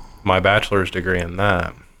up my bachelor's degree in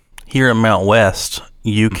that. Here at Mount West,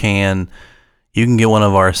 you can get one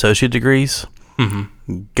of our associate degrees,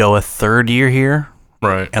 go a third year here,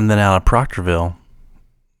 right, and then out of Proctorville.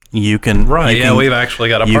 You can we've actually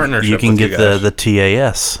got a partnership. You can with get the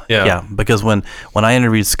TAS. Yeah, because when I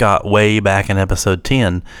interviewed Scott way back in episode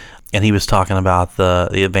 10, and he was talking about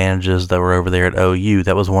the advantages that were over there at OU,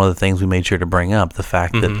 that was one of the things we made sure to bring up, the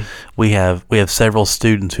fact that we have several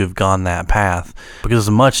students who have gone that path, because it's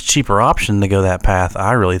a much cheaper option to go that path,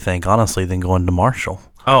 I really think, honestly, than going to Marshall.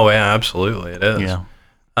 Oh yeah, absolutely, it is. Yeah.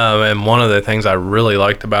 And one of the things I really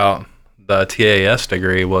liked about the TAS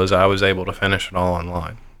degree was I was able to finish it all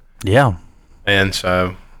online. Yeah. And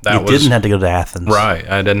so you didn't have to go to Athens. Right.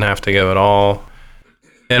 I didn't have to go at all.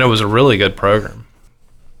 And it was a really good program.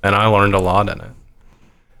 And I learned a lot in it.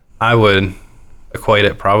 I would equate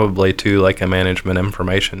it probably to like a management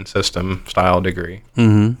information system style degree.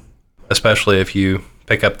 Especially if you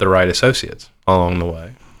pick up the right associates along the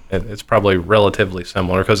way. It's probably relatively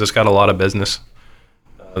similar because it's got a lot of business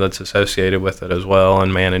that's associated with it as well,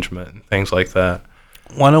 and management and things like that.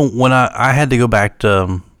 When I had to go back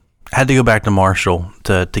to Marshall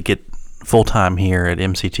to get full time here at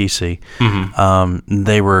MCTC,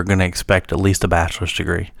 they were going to expect at least a bachelor's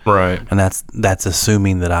degree, right? And that's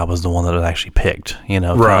assuming that I was the one that was actually picked,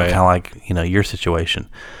 right? Kind of like your situation.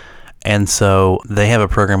 And so they have a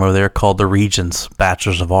program over there called the Regents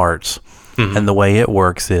Bachelor's of Arts, and the way it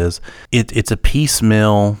works is it's a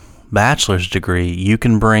piecemeal bachelor's degree. You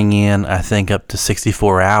can bring in, I think, up to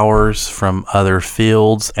 64 hours from other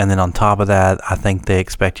fields, and then on top of that, I think they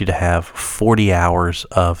expect you to have 40 hours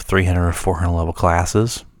of 300 or 400 level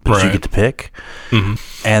classes because you Right. get to pick. Mhm.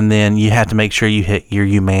 And then you have to make sure you hit your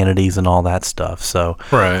humanities and all that stuff. So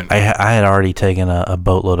Right. I had already taken a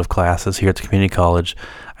boatload of classes here at the community college,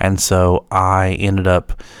 and so I ended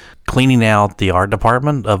up cleaning out the art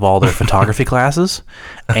department of all their photography classes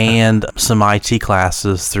and some IT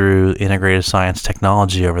classes through integrated science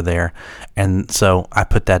technology over there. And so I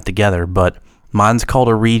put that together, but mine's called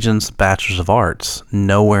a Regents Bachelor's of Arts.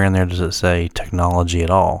 Nowhere in there does it say technology at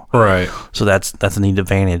all. Right. So that's a neat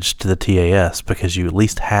advantage to the TAS because you at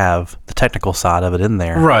least have the technical side of it in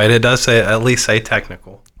there. Right. It does say at least say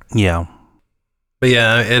technical. Yeah. But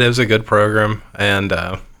yeah, it is a good program, and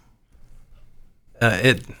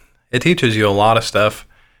it teaches you a lot of stuff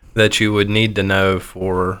that you would need to know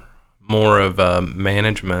for more of a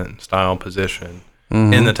management style position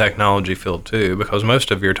in the technology field too, because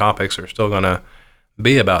most of your topics are still going to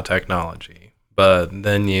be about technology, but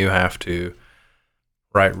then you have to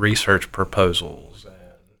write research proposals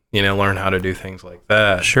and learn how to do things like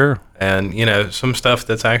that. Sure. And some stuff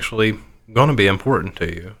that's actually going to be important to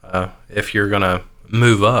you if you're going to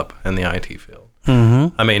move up in the IT field.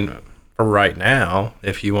 Mm-hmm. I mean, for right now,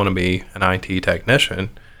 if you want to be an IT technician,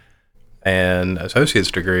 an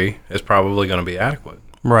associate's degree is probably going to be adequate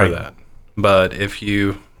Right. for that. But if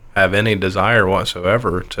you have any desire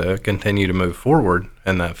whatsoever to continue to move forward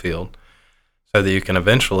in that field so that you can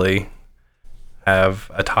eventually have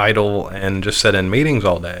a title and just sit in meetings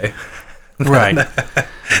all day, Right.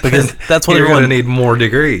 Because that's what you're everyone going to need more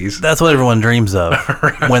degrees. That's what everyone dreams of.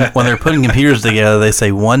 Right. When they're putting computers together, they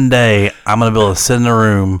say, one day I'm going to be able to sit in a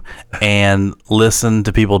room and listen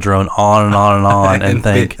to people drone on and on and on and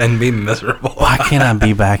think, be miserable. why can't I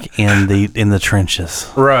be back in the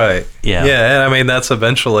trenches? Right. Yeah. Yeah, and I mean that's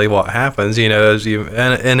eventually what happens. As you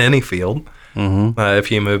in any field, if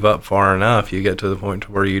you move up far enough, you get to the point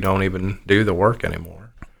to where you don't even do the work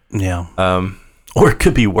anymore. Yeah. Or it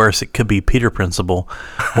could be worse. It could be Peter Principle,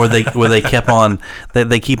 where they kept on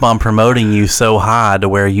they keep on promoting you so high to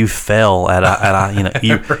where you fell at a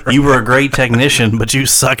you were a great technician, but you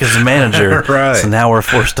suck as a manager. Right. So now we're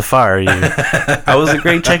forced to fire you. I was a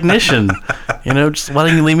great technician. Just why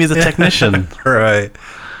didn't you leave me as a technician? Right.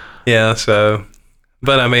 Yeah. So,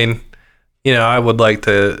 but I mean, I would like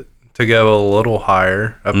to go a little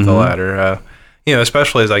higher up the ladder.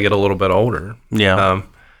 Especially as I get a little bit older. Yeah.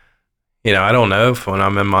 I don't know if when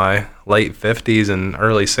I'm in my late 50s and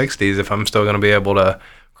early 60s, if I'm still going to be able to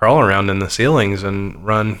crawl around in the ceilings and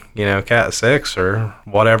run, Cat 6 or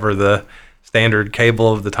whatever the standard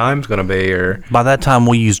cable of the time's going to be. Or By that time,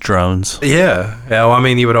 we'll use drones. Yeah. Well, I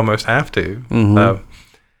mean, you would almost have to.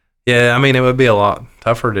 Yeah, I mean, it would be a lot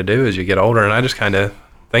tougher to do as you get older. And I just kind of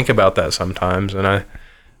think about that sometimes. And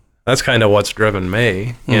that's kind of what's driven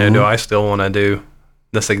me. Do I still want to do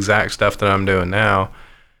this exact stuff that I'm doing now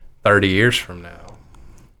 30 years from now?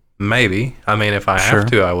 Maybe. I mean, if I have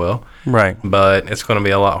to, I will. Right. But it's going to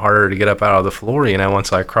be a lot harder to get up out of the floor,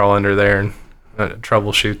 once I crawl under there and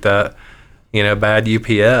troubleshoot that, bad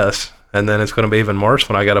UPS. And then it's going to be even worse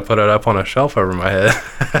when I got to put it up on a shelf over my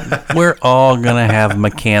head. We're all going to have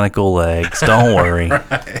mechanical legs. Don't worry.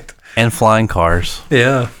 Right. And flying cars.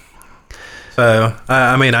 Yeah. So,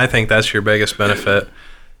 I mean, I think that's your biggest benefit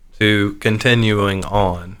to continuing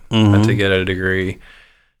on to get a degree.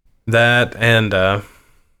 That and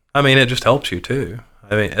I mean, it just helps you too.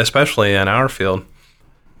 I mean, especially in our field,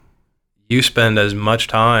 you spend as much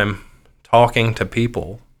time talking to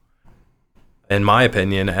people, in my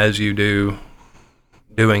opinion, as you do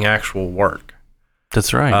doing actual work.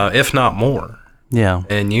 That's right. If not more. Yeah.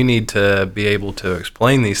 And you need to be able to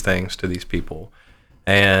explain these things to these people,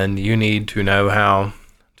 and you need to know how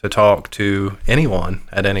to talk to anyone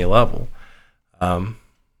at any level.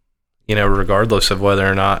 Regardless of whether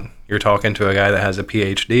or not you're talking to a guy that has a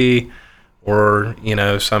PhD or,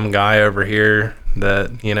 some guy over here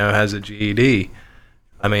that, has a GED.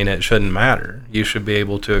 I mean, it shouldn't matter. You should be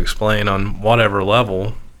able to explain on whatever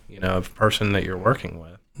level, of person that you're working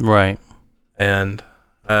with. Right. And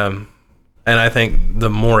I think the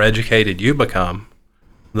more educated you become,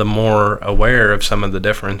 the more aware of some of the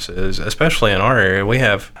differences, especially in our area. We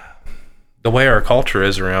have, the way our culture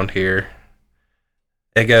is around here,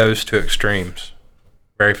 it goes to extremes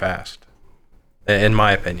very fast, in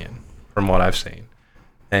my opinion, from what I've seen.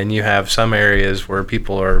 And you have some areas where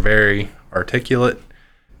people are very articulate,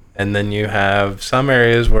 and then you have some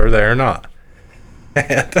areas where they're not.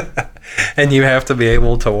 And you have to be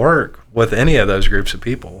able to work with any of those groups of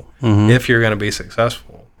people if you're going to be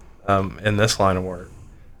successful in this line of work,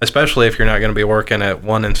 especially if you're not going to be working at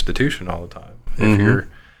one institution all the time. If you're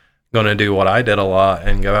going to do what I did a lot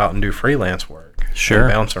and go out and do freelance work, Sure,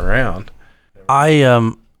 and bounce around.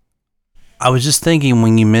 I I was just thinking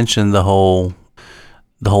when you mentioned the whole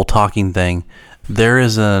talking thing, there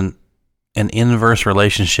is an inverse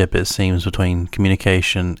relationship, it seems, between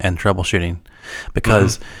communication and troubleshooting,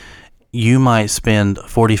 because you might spend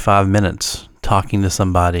 45 minutes talking to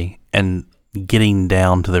somebody and getting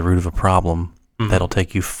down to the root of a problem that'll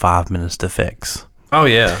take you 5 minutes to fix. Oh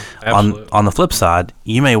yeah, absolutely. On the flip side,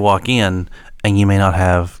 you may walk in and you may not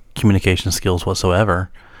have communication skills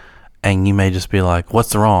whatsoever, and you may just be like,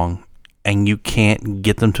 "What's wrong?" And you can't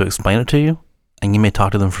get them to explain it to you, and you may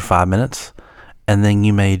talk to them for 5 minutes, and then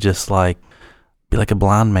you may just be like a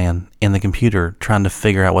blind man in the computer trying to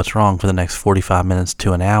figure out what's wrong for the next 45 minutes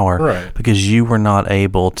to an hour, right? Because you were not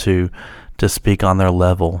able to speak on their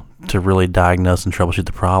level to really diagnose and troubleshoot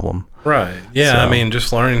the problem. Right. Yeah. So, I mean,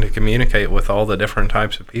 just learning to communicate with all the different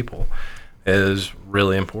types of people is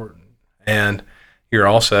really important. And you're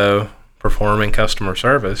also performing customer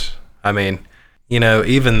service. I mean,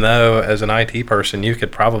 even though as an IT person, you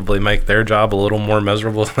could probably make their job a little more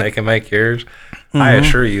miserable than they can make yours, I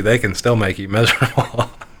assure you they can still make you miserable.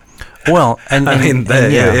 Well,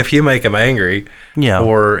 if you make them angry,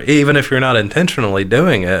 or even if you're not intentionally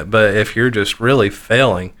doing it, but if you're just really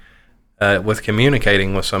failing with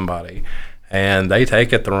communicating with somebody and they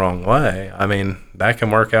take it the wrong way, I mean, that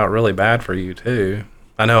can work out really bad for you too.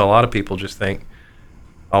 I know a lot of people just think,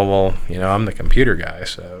 oh, well, I'm the computer guy,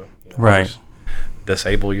 so right. Just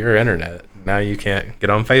disable your internet. Now you can't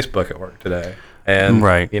get on Facebook at work today. And,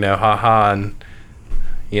 right. and,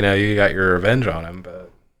 you got your revenge on him,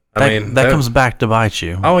 but that comes back to bite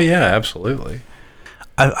you. Oh yeah, absolutely.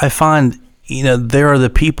 I find, there are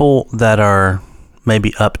the people that are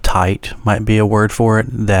maybe uptight, might be a word for it,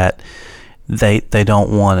 that they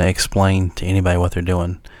don't want to explain to anybody what they're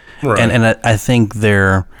doing. Right. And I think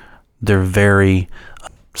they're very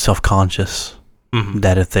self-conscious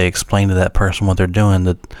that if they explain to that person what they're doing,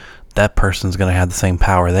 that person's going to have the same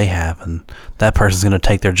power they have, and that person's going to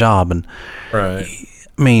take their job. And right.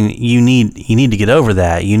 I mean, you need to get over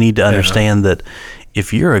that. You need to understand that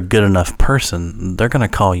if you're a good enough person, they're going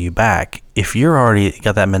to call you back. If you're already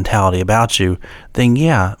got that mentality about you, then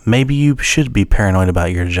maybe you should be paranoid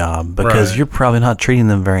about your job, because you're probably not treating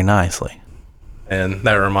them very nicely. And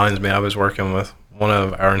that reminds me, I was working with one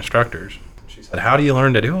of our instructors. She said, "How do you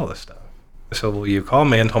learn to do all this stuff?" I said, "Well, you called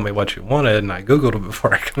me and told me what you wanted, and I Googled it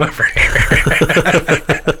before I come over here."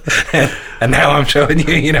 and now I'm showing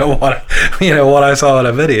you, what I saw in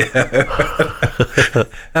a video.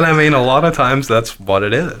 And I mean, a lot of times that's what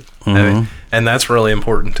it is. I mean, and that's really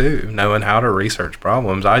important too, knowing how to research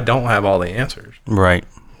problems. I don't have all the answers. Right.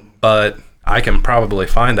 But I can probably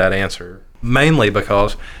find that answer, mainly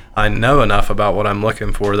because I know enough about what I'm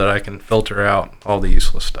looking for that I can filter out all the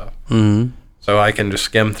useless stuff. Mm-hmm. So I can just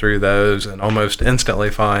skim through those and almost instantly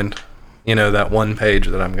find, that one page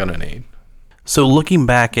that I'm going to need. So looking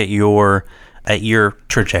back at your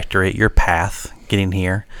trajectory, at your path getting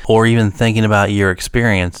here, or even thinking about your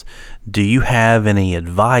experience, do you have any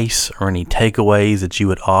advice or any takeaways that you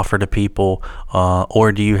would offer to people,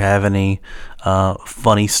 or do you have any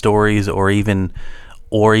funny stories or even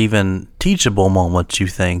teachable moments you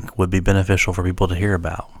think would be beneficial for people to hear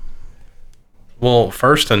about? Well,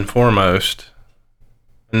 first and foremost,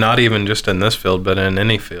 not even just in this field, but in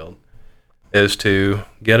any field, is to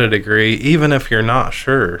get a degree, even if you're not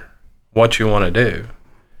sure what you want to do.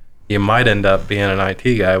 You might end up being an IT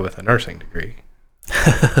guy with a nursing degree.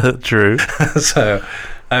 True. So,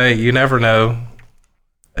 I mean, you never know,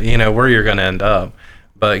 where you're going to end up,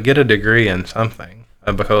 but get a degree in something.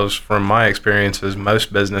 Because from my experiences,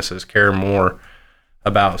 most businesses care more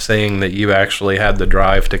about seeing that you actually had the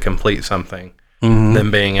drive to complete something than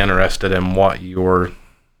being interested in what you're,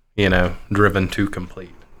 driven to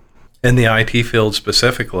complete. In the IT field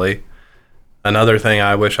specifically, another thing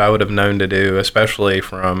I wish I would have known to do, especially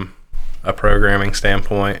from a programming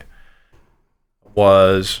standpoint,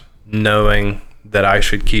 was knowing that I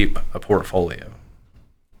should keep a portfolio,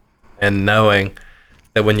 and knowing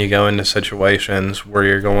that when you go into situations where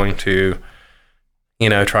you're going to,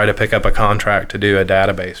 try to pick up a contract to do a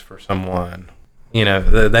database for someone, they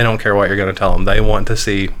don't care what you're going to tell them. They want to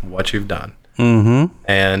see what you've done. Mm-hmm.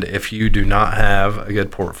 And if you do not have a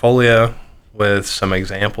good portfolio with some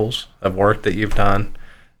examples of work that you've done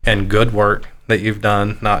and good work that you've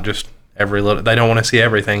done, not just every little, they don't want to see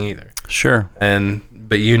everything either. Sure.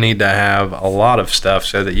 But you need to have a lot of stuff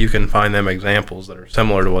so that you can find them examples that are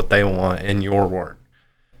similar to what they want in your work.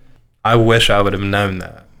 I wish I would have known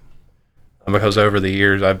that, because over the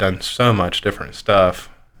years I've done so much different stuff,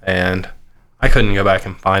 and I couldn't go back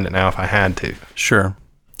and find it now if I had to. Sure.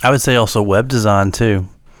 I would say also web design too.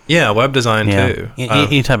 Yeah, web design too.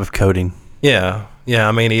 Any type of coding. Yeah. Yeah,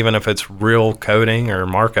 I mean, even if it's real coding or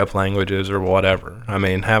markup languages or whatever, I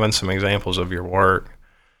mean, having some examples of your work.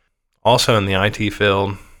 Also in the IT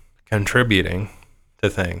field, contributing to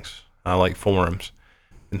things like forums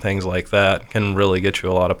and things like that can really get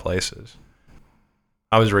you a lot of places.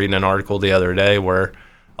 I was reading an article the other day where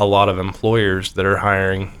a lot of employers that are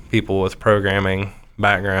hiring people with programming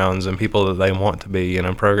backgrounds and people that they want to be,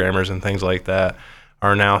 programmers and things like that,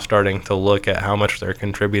 are now starting to look at how much they're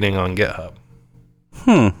contributing on GitHub.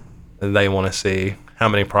 They want to see how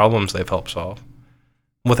many problems they've helped solve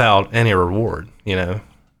without any reward,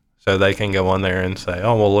 So they can go on there and say,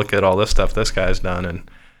 oh, well, look at all this stuff this guy's done, and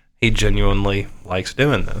he genuinely likes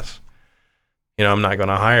doing this. I'm not going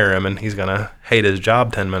to hire him, and he's going to hate his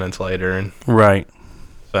job 10 minutes later. And right.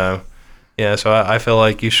 So, yeah, so I feel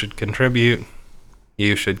like you should contribute.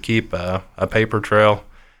 You should keep a paper trail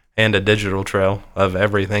and a digital trail of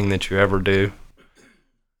everything that you ever do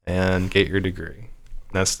and get your degree.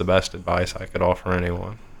 That's the best advice I could offer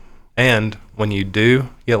anyone. And when you do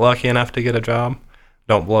get lucky enough to get a job,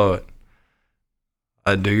 don't blow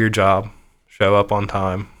it. Do your job, show up on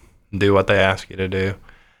time, do what they ask you to do,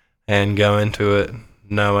 and go into it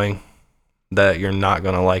knowing that you're not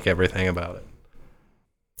going to like everything about it.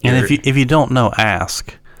 And if you don't know,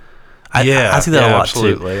 ask. I see that a lot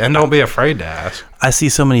absolutely. too. And don't be afraid to ask. I see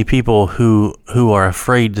so many people who are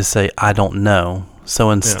afraid to say, I don't know.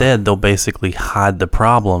 So instead, they'll basically hide the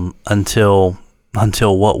problem until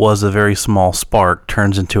what was a very small spark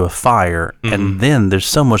turns into a fire. Mm-hmm. And then there's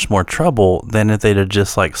so much more trouble than if they'd have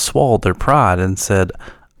just like swallowed their pride and said,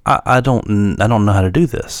 I don't know how to do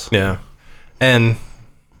this. Yeah. And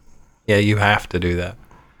yeah, you have to do that.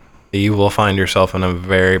 You will find yourself in a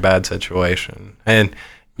very bad situation. And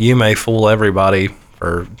you may fool everybody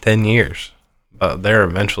for 10 years, but they're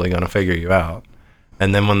eventually going to figure you out.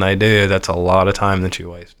 And then when they do, that's a lot of time that you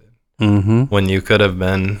wasted. Mm-hmm. When you could have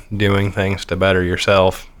been doing things to better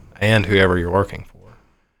yourself and whoever you're working for.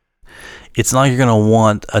 It's not like you're going to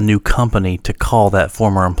want a new company to call that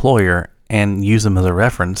former employer and use them as a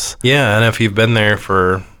reference. Yeah, and if you've been there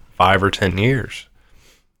for 5 or 10 years,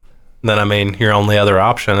 then, I mean, your only other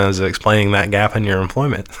option is explaining that gap in your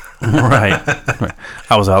employment. Right.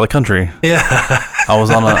 I was out of the country. Yeah. I was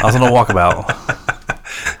on a walkabout.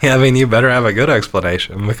 Yeah, I mean, you better have a good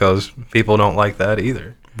explanation because people don't like that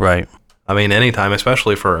either. Right. I mean, anytime,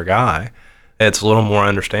 especially for a guy, it's a little more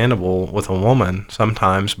understandable with a woman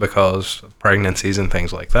sometimes because of pregnancies and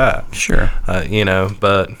things like that. Sure.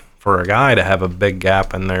 But for a guy to have a big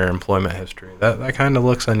gap in their employment history, that kind of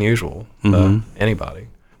looks unusual to anybody.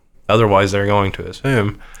 Otherwise, they're going to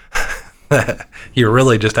assume that you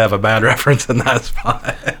really just have a bad reference in that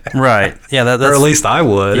spot. Right. Yeah. That's, or at least I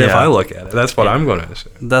would if I look at it. That's what I'm going to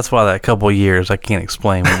assume. That's why that couple of years I can't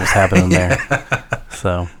explain what was happening there.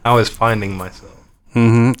 So I was finding myself.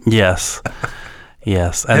 Mm-hmm. Yes.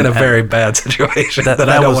 Yes. In a very bad situation that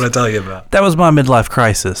I don't want to tell you about. That was my midlife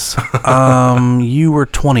crisis. You were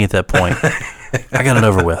 20 at that point. I got it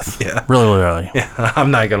over with. Yeah. Really, really early. Yeah. I'm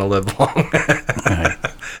not going to live long. Right.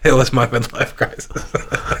 It was my midlife crisis.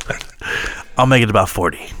 I'll make it about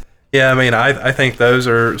 40. Yeah, I mean, I think those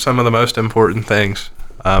are some of the most important things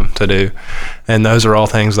to do. And those are all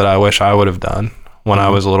things that I wish I would have done when I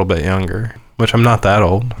was a little bit younger, which I'm not that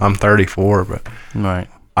old. I'm 34, but right.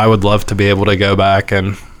 I would love to be able to go back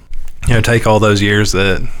and take all those years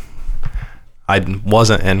that I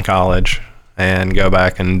wasn't in college and go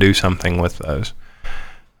back and do something with those.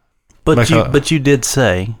 But you did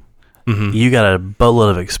say you got a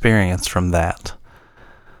boatload of experience from that.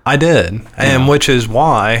 I did, and which is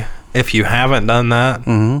why if you haven't done that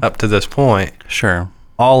up to this point, sure,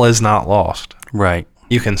 all is not lost. Right.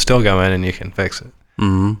 You can still go in and you can fix it.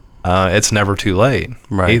 Mm-hmm. It's never too late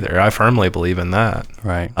either. I firmly believe in that.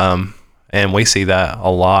 Right. And we see that a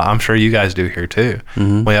lot. I'm sure you guys do here too.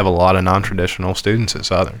 Mm-hmm. We have a lot of non-traditional students at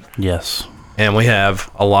Southern. Yes. And we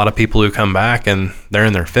have a lot of people who come back and they're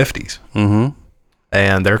in their 50s. Mm-hmm.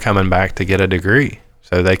 And they're coming back to get a degree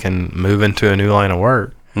so they can move into a new line of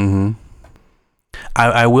work. Mm-hmm.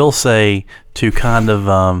 I will say, to kind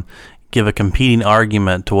of give a competing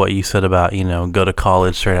argument to what you said about, go to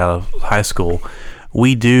college straight out of high school,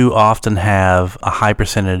 we do often have a high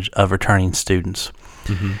percentage of returning students.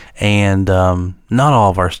 Mm-hmm. And not all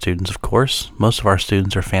of our students, of course. Most of our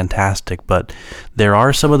students are fantastic, but there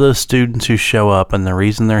are some of those students who show up, and the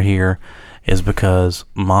reason they're here is because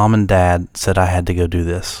mom and dad said I had to go do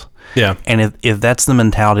this. Yeah. And if that's the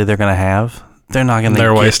mentality they're going to have, they're not going to.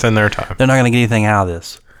 They're wasting their time. They're not going to get anything out of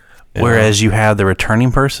this. Yeah. Whereas you have the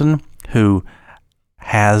returning person who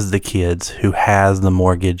has the kids, who has the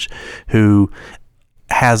mortgage, who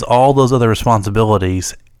has all those other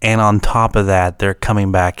responsibilities, And on top of that, they're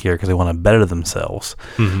coming back here because they want to better themselves.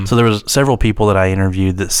 Mm-hmm. So there was several people that I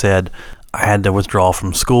interviewed that said, I had to withdraw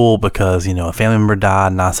from school because, a family member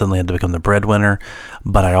died and I suddenly had to become the breadwinner.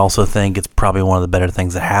 But I also think it's probably one of the better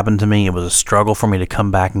things that happened to me. It was a struggle for me to come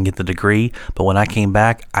back and get the degree. But when I came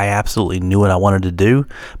back, I absolutely knew what I wanted to do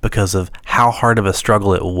because of how hard of a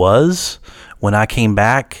struggle it was. When I came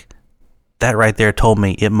back, that right there told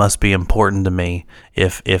me it must be important to me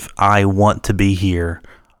if I want to be here,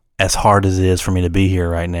 as hard as it is for me to be here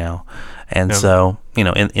right now. And so,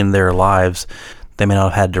 in their lives, they may not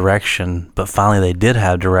have had direction, but finally they did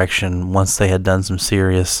have direction once they had done some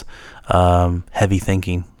serious, heavy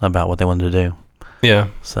thinking about what they wanted to do. Yeah.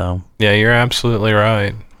 So. Yeah, you're absolutely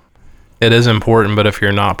right. It is important, but if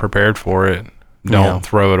you're not prepared for it, don't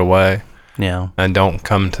throw it away. Yeah. And don't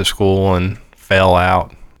come to school and fail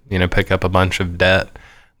out, pick up a bunch of debt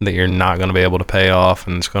that you're not going to be able to pay off,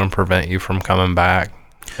 and it's going to prevent you from coming back.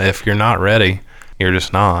 If you're not ready, you're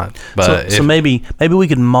just not. But so maybe we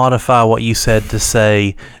could modify what you said to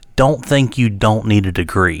say, don't think you don't need a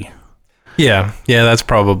degree. Yeah, that's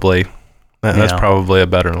probably a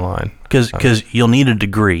better line. Because you'll need a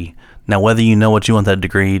degree. Now, whether you know what you want that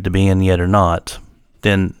degree to be in yet or not,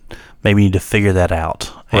 then maybe you need to figure that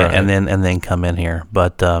out and then come in here.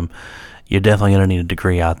 But you're definitely going to need a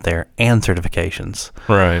degree out there and certifications.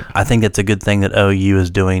 Right. I think that's a good thing that OU is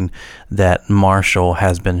doing that Marshall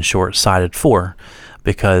has been short-sighted for,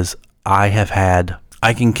 because I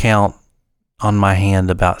can count on my hand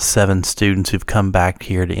about 7 students who've come back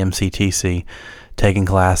here to MCTC taking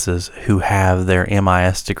classes who have their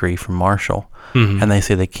MIS degree from Marshall. Mm-hmm. And they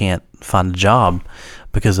say they can't find a job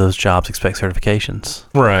because those jobs expect certifications.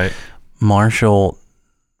 Right. Marshall,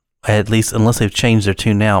 at least unless they've changed their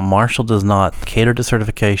tune now, Marshall does not cater to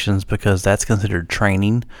certifications because that's considered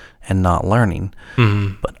training and not learning.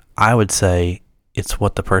 Mm-hmm. But I would say it's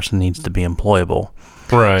what the person needs to be employable.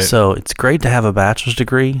 Right. So it's great to have a bachelor's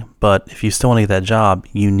degree, but if you still want to get that job,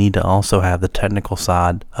 you need to also have the technical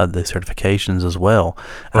side of the certifications as well.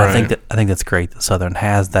 And right. I think that's great that Southern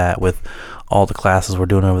has that with all the classes we're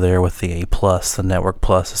doing over there with the A+, the Network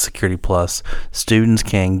Plus, the Security Plus. Students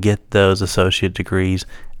can get those associate degrees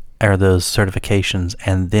or those certifications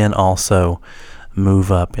and then also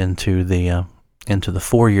move up into the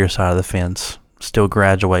 4-year side of the fence, still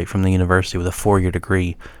graduate from the university with a 4-year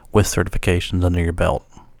degree with certifications under your belt.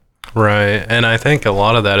 Right. And I think a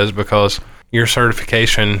lot of that is because your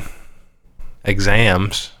certification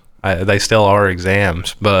exams, they still are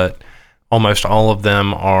exams, but almost all of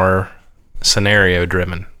them are scenario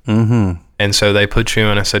driven. Mm-hmm. And so they put you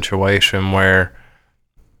in a situation where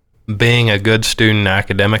being a good student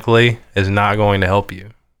academically is not going to help you.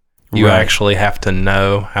 You actually have to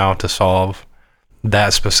know how to solve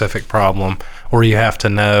that specific problem, or you have to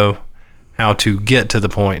know how to get to the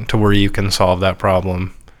point to where you can solve that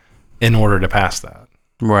problem in order to pass that.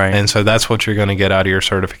 Right. And so that's what you're going to get out of your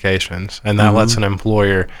certifications. And that lets an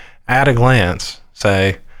employer at a glance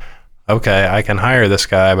say, okay, I can hire this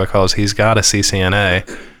guy because he's got a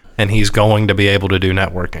CCNA and he's going to be able to do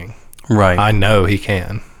networking. Right. I know he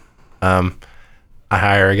can. I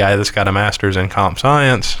hire a guy that's got a master's in comp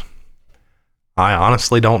science. I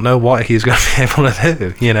honestly don't know what he's going to be able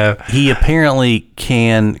to do, He apparently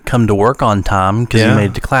can come to work on time because he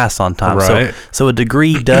made it to class on time. Right. So a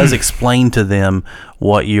degree does explain to them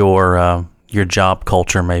what your job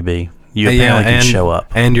culture may be. You apparently can show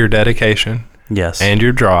up. And your dedication. Yes. And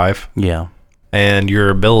your drive. Yeah. And your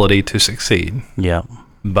ability to succeed. Yeah.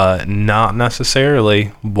 But not necessarily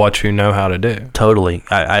what you know how to do. Totally.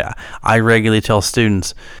 I regularly tell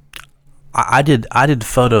students, I did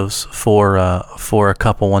photos for a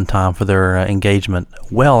couple one time for their engagement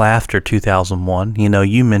well after 2001.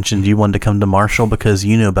 You mentioned you wanted to come to Marshall because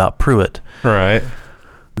you knew about Pruitt. Right.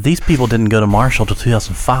 These people didn't go to Marshall till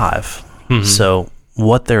 2005. Mm-hmm. So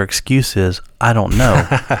what their excuse is, I don't know.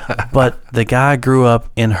 But the guy grew up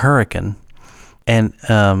in Hurricane, and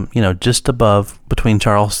just above between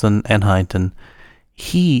Charleston and Huntington.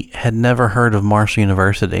 He had never heard of Marshall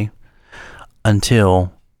University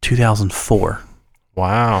until 2004.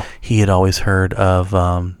 Wow. He had always heard of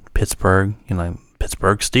Pittsburgh,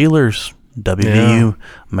 Pittsburgh Steelers, WVU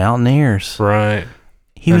Mountaineers. Right.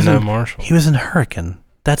 He was in Marshall. He was in Hurricane.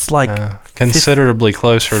 That's like considerably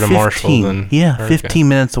closer to Marshall than Hurricane. 15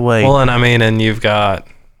 minutes away. Well, and you've got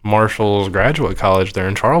Marshall's graduate college there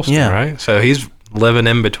in Charleston, right? So he's living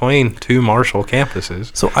in between 2 Marshall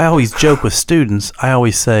campuses. So I always joke with students. I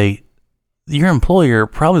always say, your employer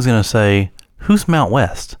probably is going to say, who's Mount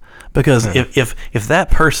West? Because if that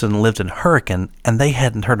person lived in Hurricane and they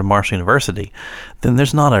hadn't heard of Marshall University, then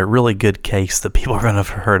there's not a really good case that people are going to have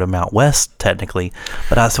heard of Mount West technically.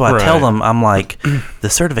 But I tell them, I'm like, the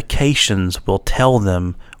certifications will tell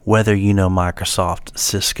them whether you know Microsoft,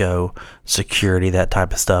 Cisco, security, that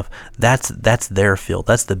type of stuff. That's their field.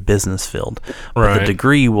 That's the business field. But the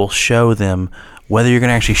degree will show them whether you're going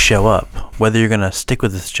to actually show up, whether you're going to stick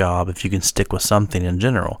with this job, if you can stick with something in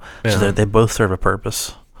general. Yeah. So they both serve a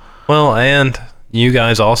purpose. Well, and you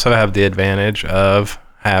guys also have the advantage of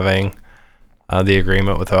having the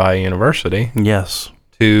agreement with Ohio University. Yes.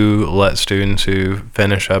 To let students who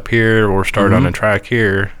finish up here or start on a track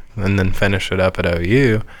here and then finish it up at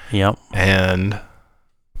OU. Yep. And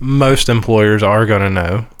most employers are going to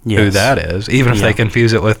know who that is, even if they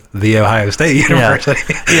confuse it with the Ohio State University.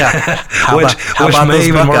 Yeah. Which may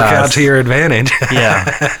even work out to your advantage.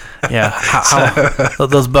 Yeah. Yeah.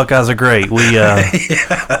 Those Buckeyes are great. We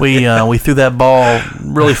threw that ball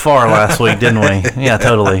really far last week, didn't we? Yeah,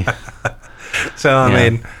 totally. So, I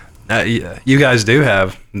mean, you guys do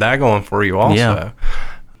have that going for you also.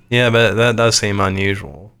 Yeah, but that does seem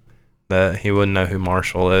unusual that he wouldn't know who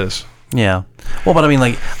Marshall is. Yeah. Well, but I mean,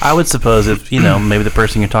 like, I would suppose if, maybe the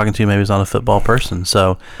person you're talking to maybe is not a football person.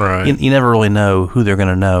 So you never really know who they're going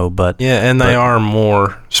to know. But yeah, and they are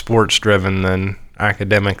more sports driven than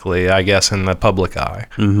academically, I guess, in the public eye.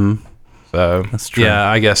 Mm-hmm. So that's true. Yeah,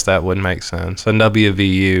 I guess that would make sense. And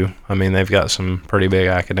WVU, I mean, they've got some pretty big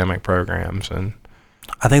academic programs, and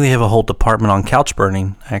I think they have a whole department on couch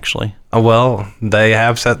burning, actually. Well, they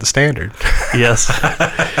have set the standard. Yes.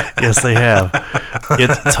 Yes, they have.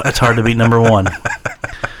 It's hard to beat number one.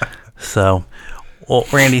 So, well,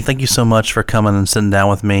 Randy, thank you so much for coming and sitting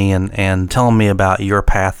down with me and telling me about your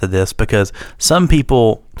path to this, because some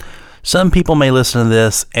people may listen to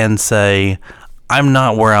this and say, I'm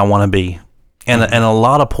not where I want to be. And a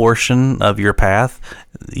lot of portion of your path,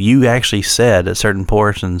 you actually said at certain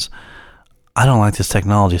portions, I don't like this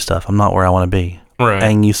technology stuff. I'm not where I want to be. Right.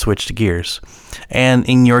 And you switched gears. And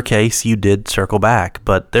in your case, you did circle back.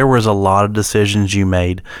 But there was a lot of decisions you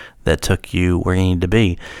made that took you where you need to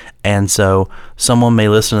be. And so someone may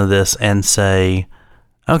listen to this and say,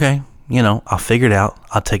 okay, I'll figure it out.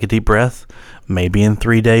 I'll take a deep breath. Maybe in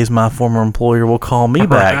 3 days, my former employer will call me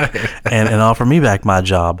back and offer me back my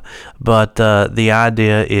job. But the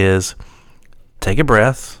idea is take a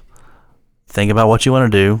breath, think about what you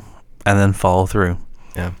want to do, and then follow through.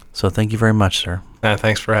 Yeah. So thank you very much, sir.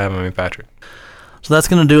 Thanks for having me, Patrick. So that's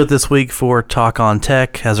going to do it this week for Talk on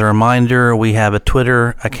Tech. As a reminder, we have a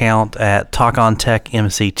Twitter account at Talk on Tech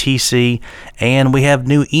MCTC, and we have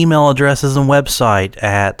new email addresses and website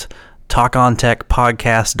at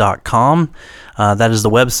talkontechpodcast.com. That is the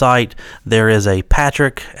website. There is a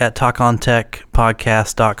Patrick at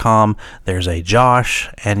talkontechpodcast.com. There's a Josh,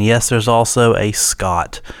 and yes, there's also a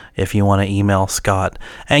Scott if you want to email Scott.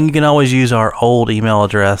 And you can always use our old email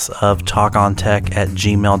address of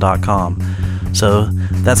talkontech@gmail.com. So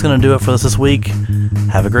that's going to do it for us this week.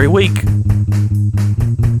 Have a great week.